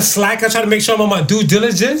don't try to slack. I try to make sure I'm on my due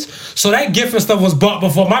diligence. So that gift and stuff was bought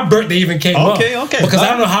before my birthday even came up. Okay. Because I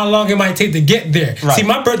don't know how long it might take to get there. Right. See,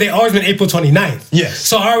 my birthday always been April 29th. Yes.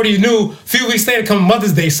 So I already knew a few weeks later come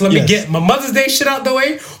Mother's Day. So let me get my Mother's Day shit out the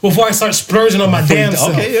way before I start splurging on my damn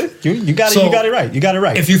self. Okay, you got it. So you got it right. You got it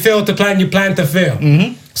right. If you fail to plan, you plan to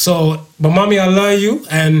fail. So, but mommy, I love you,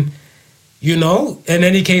 and you know, in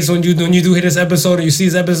any case, when you do hit this episode or you see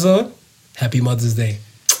this episode, happy Mother's Day.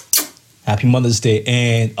 Happy Mother's Day,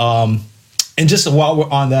 and just while we're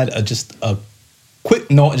on that, just a quick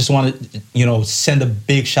note. I just want to send a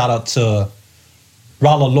big shout out to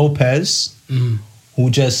Rala Lopez, who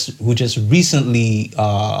just recently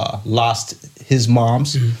lost his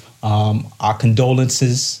moms. Our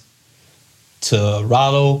condolences to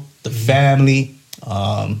Rallo, the family.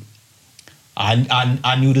 I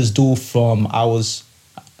knew this dude from I was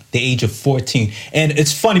the age of 14, and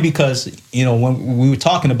it's funny because when we were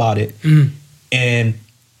talking about it, and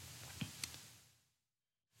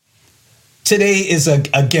today is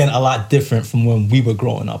again a lot different from when we were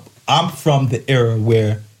growing up. I'm from the era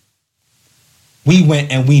where we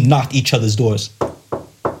went and we knocked each other's doors.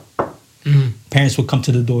 Parents would come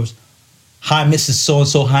to the doors. Hi, Mrs.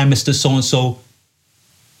 So-and-so. Hi, Mr. So-and-so.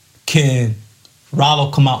 Can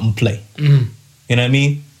Rollo come out and play? You know what I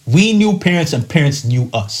mean? We knew parents and parents knew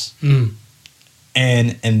us.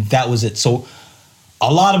 And that was it. So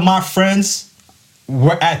a lot of my friends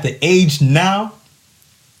were at the age now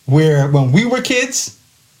where when we were kids,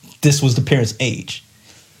 this was the parents' age.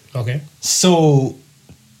 Okay. So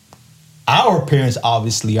our parents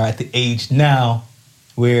obviously are at the age now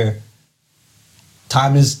where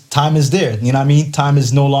time is there. You know what I mean? Time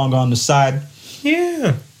is no longer on the side.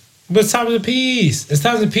 Yeah. But it's times of peace. It's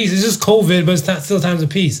times of peace. It's just COVID, but it's still times of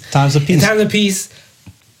peace. Times of peace. In times of peace,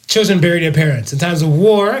 children bury their parents. In times of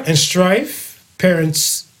war and strife,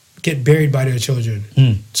 parents get buried by their children.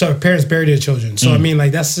 So parents bury their children. So I mean,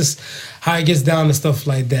 like, that's just how it gets down to stuff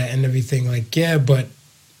like that and everything. Like, yeah, but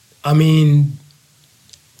I mean,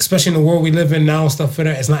 especially in the world we live in now, stuff for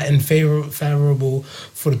that, it's not favorable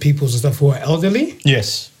for the peoples and stuff who are elderly.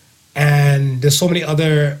 Yes. And there's so many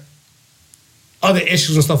other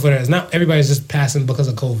issues and stuff like that. It's not everybody's just passing because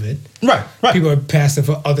of COVID. Right. People are passing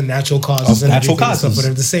for other natural causes and natural everything causes. and stuff,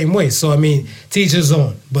 but the same way. So I mean, to each his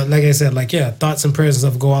own. But like I said, like, yeah, thoughts and prayers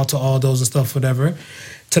and stuff go out to all those and stuff, whatever.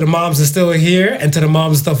 To the moms that are still here, and to the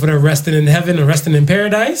moms and stuff that are resting in heaven and resting in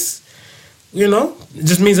paradise. It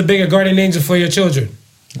just means a bigger guardian angel for your children.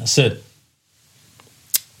 That's it.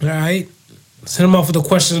 All right. Send them off with the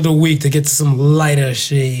question of the week to get to some lighter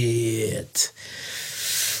shit.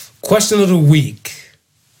 Question of the week.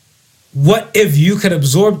 What if you could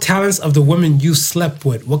absorb talents of the women you slept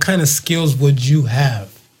with? What kind of skills would you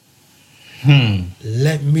have?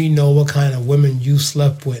 Let me know what kind of women you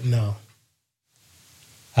slept with now.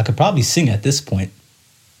 I could probably sing at this point.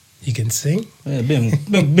 You can sing? Yeah,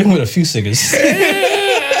 been with a few singers. You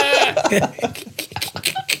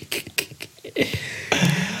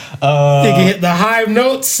can hit the high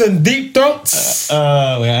notes and deep throats.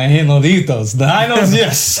 I ain't no deep throats. The high notes,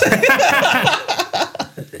 yes.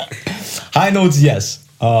 High notes, yes.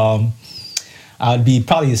 I'd be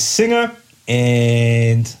probably a singer,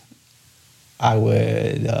 and I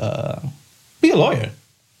would be a lawyer.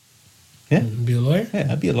 Yeah. Be a lawyer?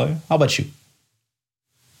 Yeah, I'd be a lawyer. How about you?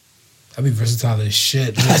 I'd be versatile as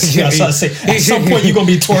shit. I was about to say, at some point you're going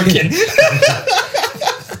to be twerking.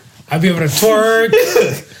 I'd be able to twerk.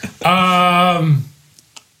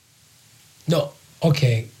 No,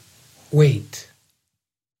 okay. Wait.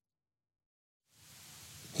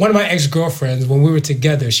 One of my ex-girlfriends, when we were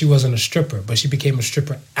together, she wasn't a stripper, but she became a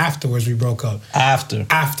stripper afterwards we broke up. After.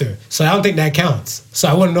 So I don't think that counts. So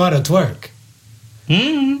I wouldn't know how to twerk.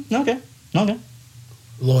 Okay.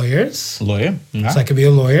 Lawyers. Lawyer. So I could be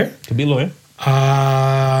a lawyer. Could be a lawyer.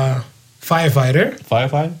 Firefighter.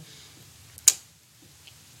 Firefighter.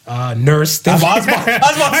 Nurse. I was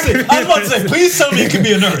about to say, please tell me you can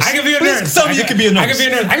be a nurse. I can be a nurse. Please tell me you can be a nurse. I can be a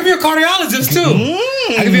nurse. I can be a cardiologist too.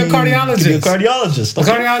 I can be a cardiologist. You can be a cardiologist. A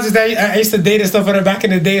cardiologist that I used to date and stuff with her back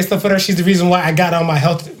in the day and stuff with her. She's the reason why I got on my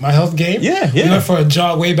health game. Yeah. We went for a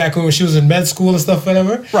jog way back when she was in med school and stuff,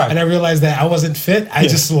 whatever. Right. And I realized that I wasn't fit. I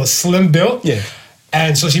just was slim built. Yeah.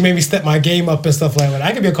 And so she made me step my game up and stuff like that.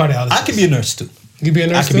 I could be a cardiologist. I could be a nurse too. You could be a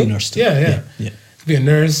nurse too? I could be a nurse too. Yeah. Could be a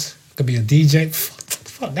nurse. Could be a DJ.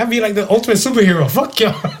 Fuck, that'd be like the ultimate superhero. Fuck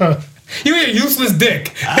y'all. You a useless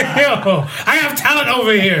dick. Yo, I have talent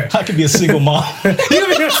over here. I could be a single mom. I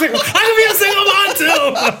could be a single mom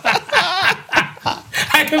too.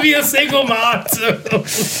 I could be a single mom too.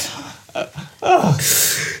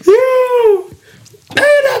 You.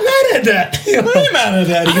 I'm not mad at that. I ain't mad at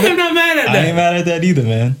that either. I am not mad at that. I ain't mad at that either,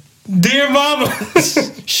 man. Dear mama.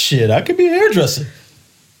 Shit, I could be a hairdresser.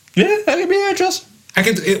 Yeah, I could be a hairdresser.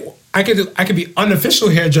 I could be unofficial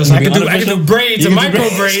hairdresser. I could do braids and micro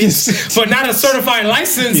braids, but not a certified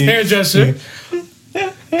licensed hairdresser.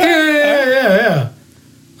 Yeah.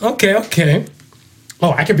 Okay.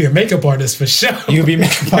 Oh, I could be a makeup artist for sure. You could be a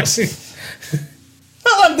makeup artist.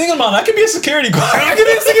 I'm thinking about it. I could be a security guard. I could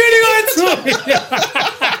be a security guard too.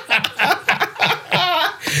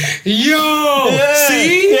 Yo,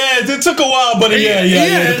 see? Yeah, it took a while, but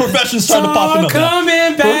yeah. The profession started popping up.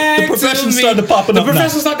 Coming back. The profession started popping up. The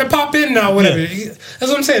profession started to pop in now, whatever. Yeah. That's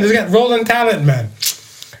what I'm saying. They got rolling talent, man.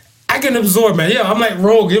 I can absorb, man. Yeah, I'm like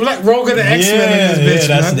Rogue. You're like Rogue of the X-Men in this bitch,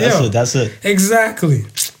 man. That's it. Exactly.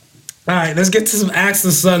 All right, let's get to some Ask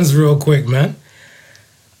the Sons real quick, man.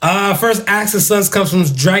 First Ask the Sons comes from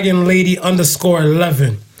Dragon Lady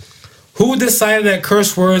 _11. Who decided that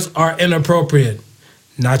curse words are inappropriate?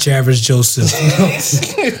 Not your average Joseph.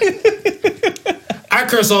 I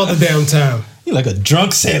curse all the damn time. You're like a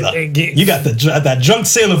drunk sailor. You got that drunk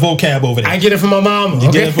sailor vocab over there. I get it from my mama.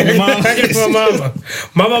 You get it from your mama? I get it from my mama.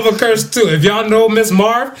 My mama cursed too. If y'all know Miss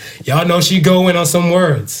Marv, y'all know she go in on some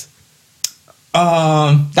words.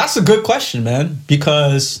 That's a good question, man,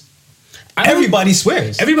 because everybody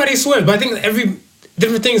swears. Everybody swears, but I think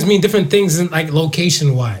different things mean different things in like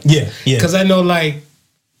location wise. Yeah. Because I know like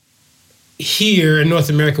here in North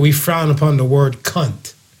America we frown upon the word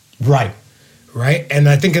cunt. Right. And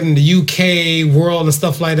I think in the UK world and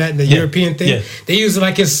stuff like that, the European thing, they use it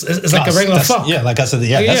like it's like a regular fuck. Yeah, like I said,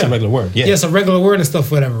 that's a regular word. Yeah, it's a regular word and stuff,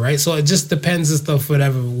 whatever, right? So it just depends and stuff,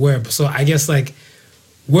 whatever, where. So I guess like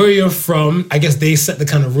where you're from, I guess they set the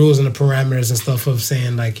kind of rules and the parameters and stuff of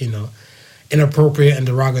saying like, you know, inappropriate and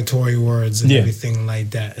derogatory words and everything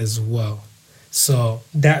like that as well. So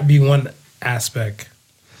that'd be one aspect.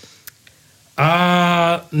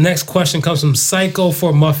 Next question comes from Psycho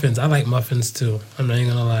for Muffins. I like muffins too. I'm not even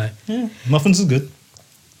gonna lie. Yeah, muffins is good.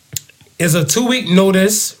 Is a 2-week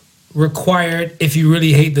notice required if you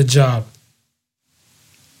really hate the job?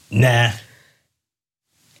 Nah.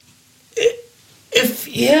 If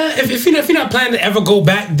you're not planning to ever go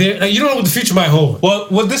back there, like you don't know what the future might hold.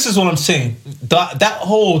 Well, this is what I'm saying. That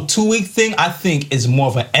whole 2-week thing, I think, is more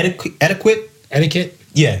of an etiquette.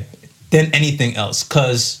 Yeah, than anything else.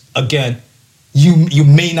 Because again, you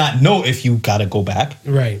may not know if you gotta go back,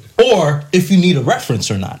 right? Or if you need a reference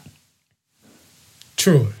or not.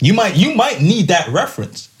 True. You might need that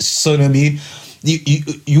reference. So I mean,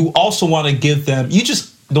 you also want to give them. You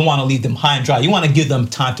just don't want to leave them high and dry. You want to give them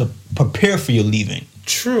time to prepare for your leaving.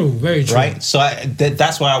 True. Very true. Right. So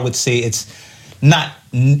that's why I would say it's not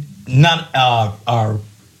a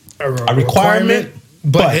requirement,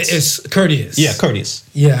 but it's courteous. Yeah, courteous.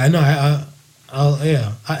 Yeah, I know.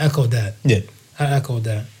 I echoed that. Yeah. I echoed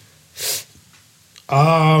that.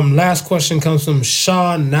 Last question comes from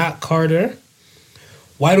Sean, not Carter.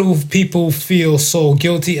 Why do people feel so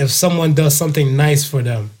guilty if someone does something nice for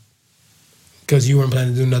them? Because you weren't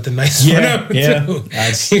planning to do nothing nice for them. Yeah,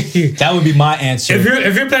 that would be my answer.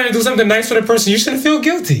 If you're planning to do something nice for the person, you shouldn't feel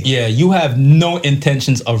guilty. Yeah, you have no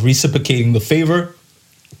intentions of reciprocating the favor,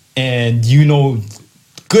 and you know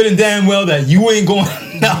good and damn well that you ain't going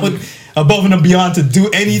out above and beyond to do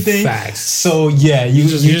anything. Facts. So yeah,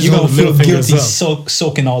 you're gonna feel guilty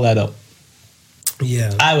soaking all that up.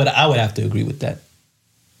 Yeah, I would have to agree with that.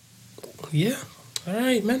 Yeah. All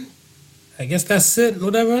right, man. I guess that's it.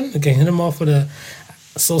 Whatever. Okay, hit them off with the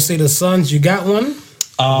Associated Sons. You got one?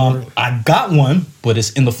 I got one, but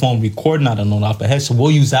it's in the phone recording. I don't know off the head, so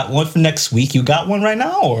we'll use that one for next week. You got one right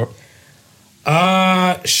now, or?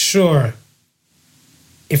 Sure.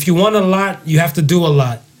 If you want a lot, you have to do a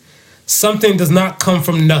lot. Something does not come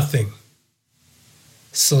from nothing.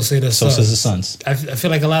 So says the Sons. I feel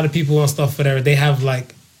like a lot of people on stuff, whatever, they have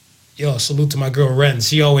like, yo, salute to my girl Ren.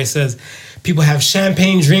 She always says, people have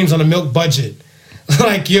champagne dreams on a milk budget.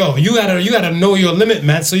 Like, yo, you gotta know your limit,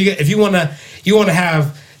 man. So if you wanna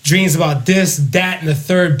have dreams about this, that, and the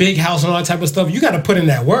third, big house and all that type of stuff, you gotta put in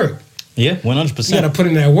that work. Yeah, 100%. You gotta put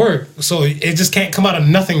in that work. So it just can't come out of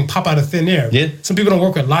nothing, pop out of thin air. Yeah. Some people don't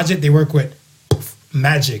work with logic, they work with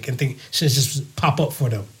magic and think shit just pop up for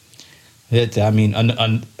them. I mean,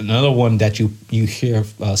 another one that you hear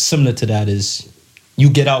similar to that is you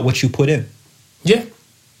get out what you put in. Yeah,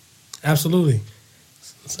 absolutely.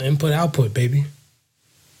 It's input output, baby.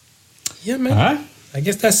 Yeah, man. All right. I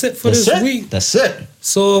guess that's it for this week. That's it.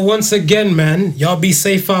 So once again, man, y'all be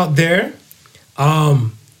safe out there.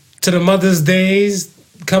 To the Mother's Days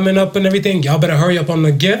coming up and everything, y'all better hurry up on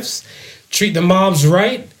the gifts. Treat the moms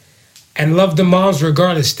right. and love the moms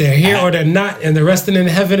regardless. They're here or they're not, and they're resting in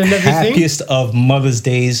heaven and everything. Happiest of Mother's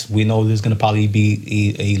Days. We know there's going to probably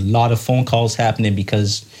be a lot of phone calls happening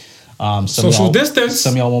because social distance.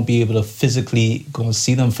 Some of y'all won't be able to physically go and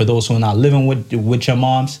see them. For those who are not living with your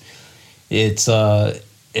moms, it's one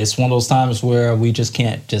of those times where we just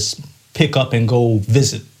can't just pick up and go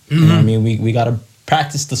visit. You know what I mean? We got to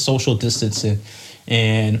practice the social distancing,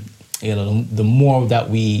 and you know, the more that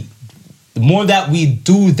we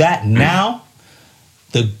do that now,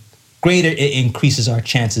 the greater it increases our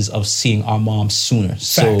chances of seeing our moms sooner.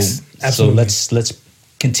 Facts. So let's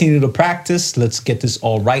continue to practice. Let's get this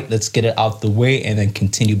all right. Let's get it out the way, and then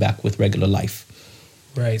continue back with regular life.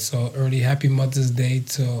 Right. So early happy Mother's Day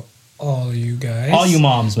to all of you guys. All you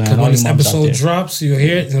moms, man. When All this you moms out episode there. drops, you'll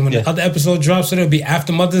hear it. And when the other episode drops, it'll be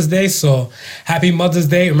after Mother's Day. So happy Mother's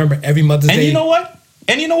Day. Remember, every Mother's Day. And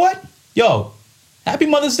you know what? Yo, happy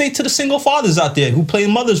Mother's Day to the single fathers out there who play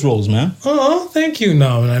mother's roles, man. Oh, thank you.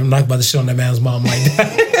 No, I'm not about to shit on that man's mom like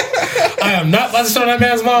that. I am not about to shit on that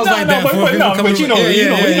man's mom like that. But you know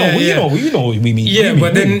what we mean.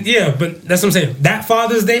 Yeah, but that's what I'm saying. That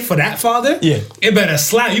Father's Day for that father, it better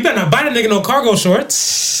slap. You better not buy the nigga no cargo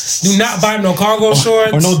shorts. Do not buy him no cargo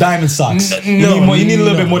shorts. Or no diamond socks. You need a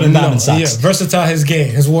little bit more than diamond socks. Yeah, versatile his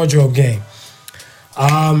game, his wardrobe game.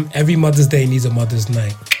 Every Mother's Day needs a Mother's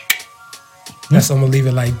Night. That's I'm gonna leave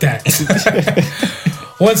it like that.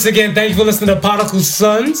 Once again, thank you for listening to Prodigal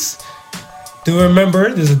Sons. Do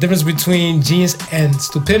remember, there's a difference between genius and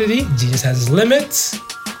stupidity. Genius has its limits.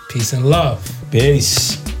 Peace and love.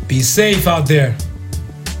 Peace. Be safe out there.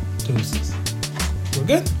 Deuces. We're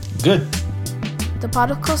good? Good. The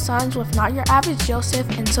Prodigal Sons with Not Your Average Joseph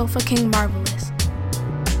and Sofa King Marvelous.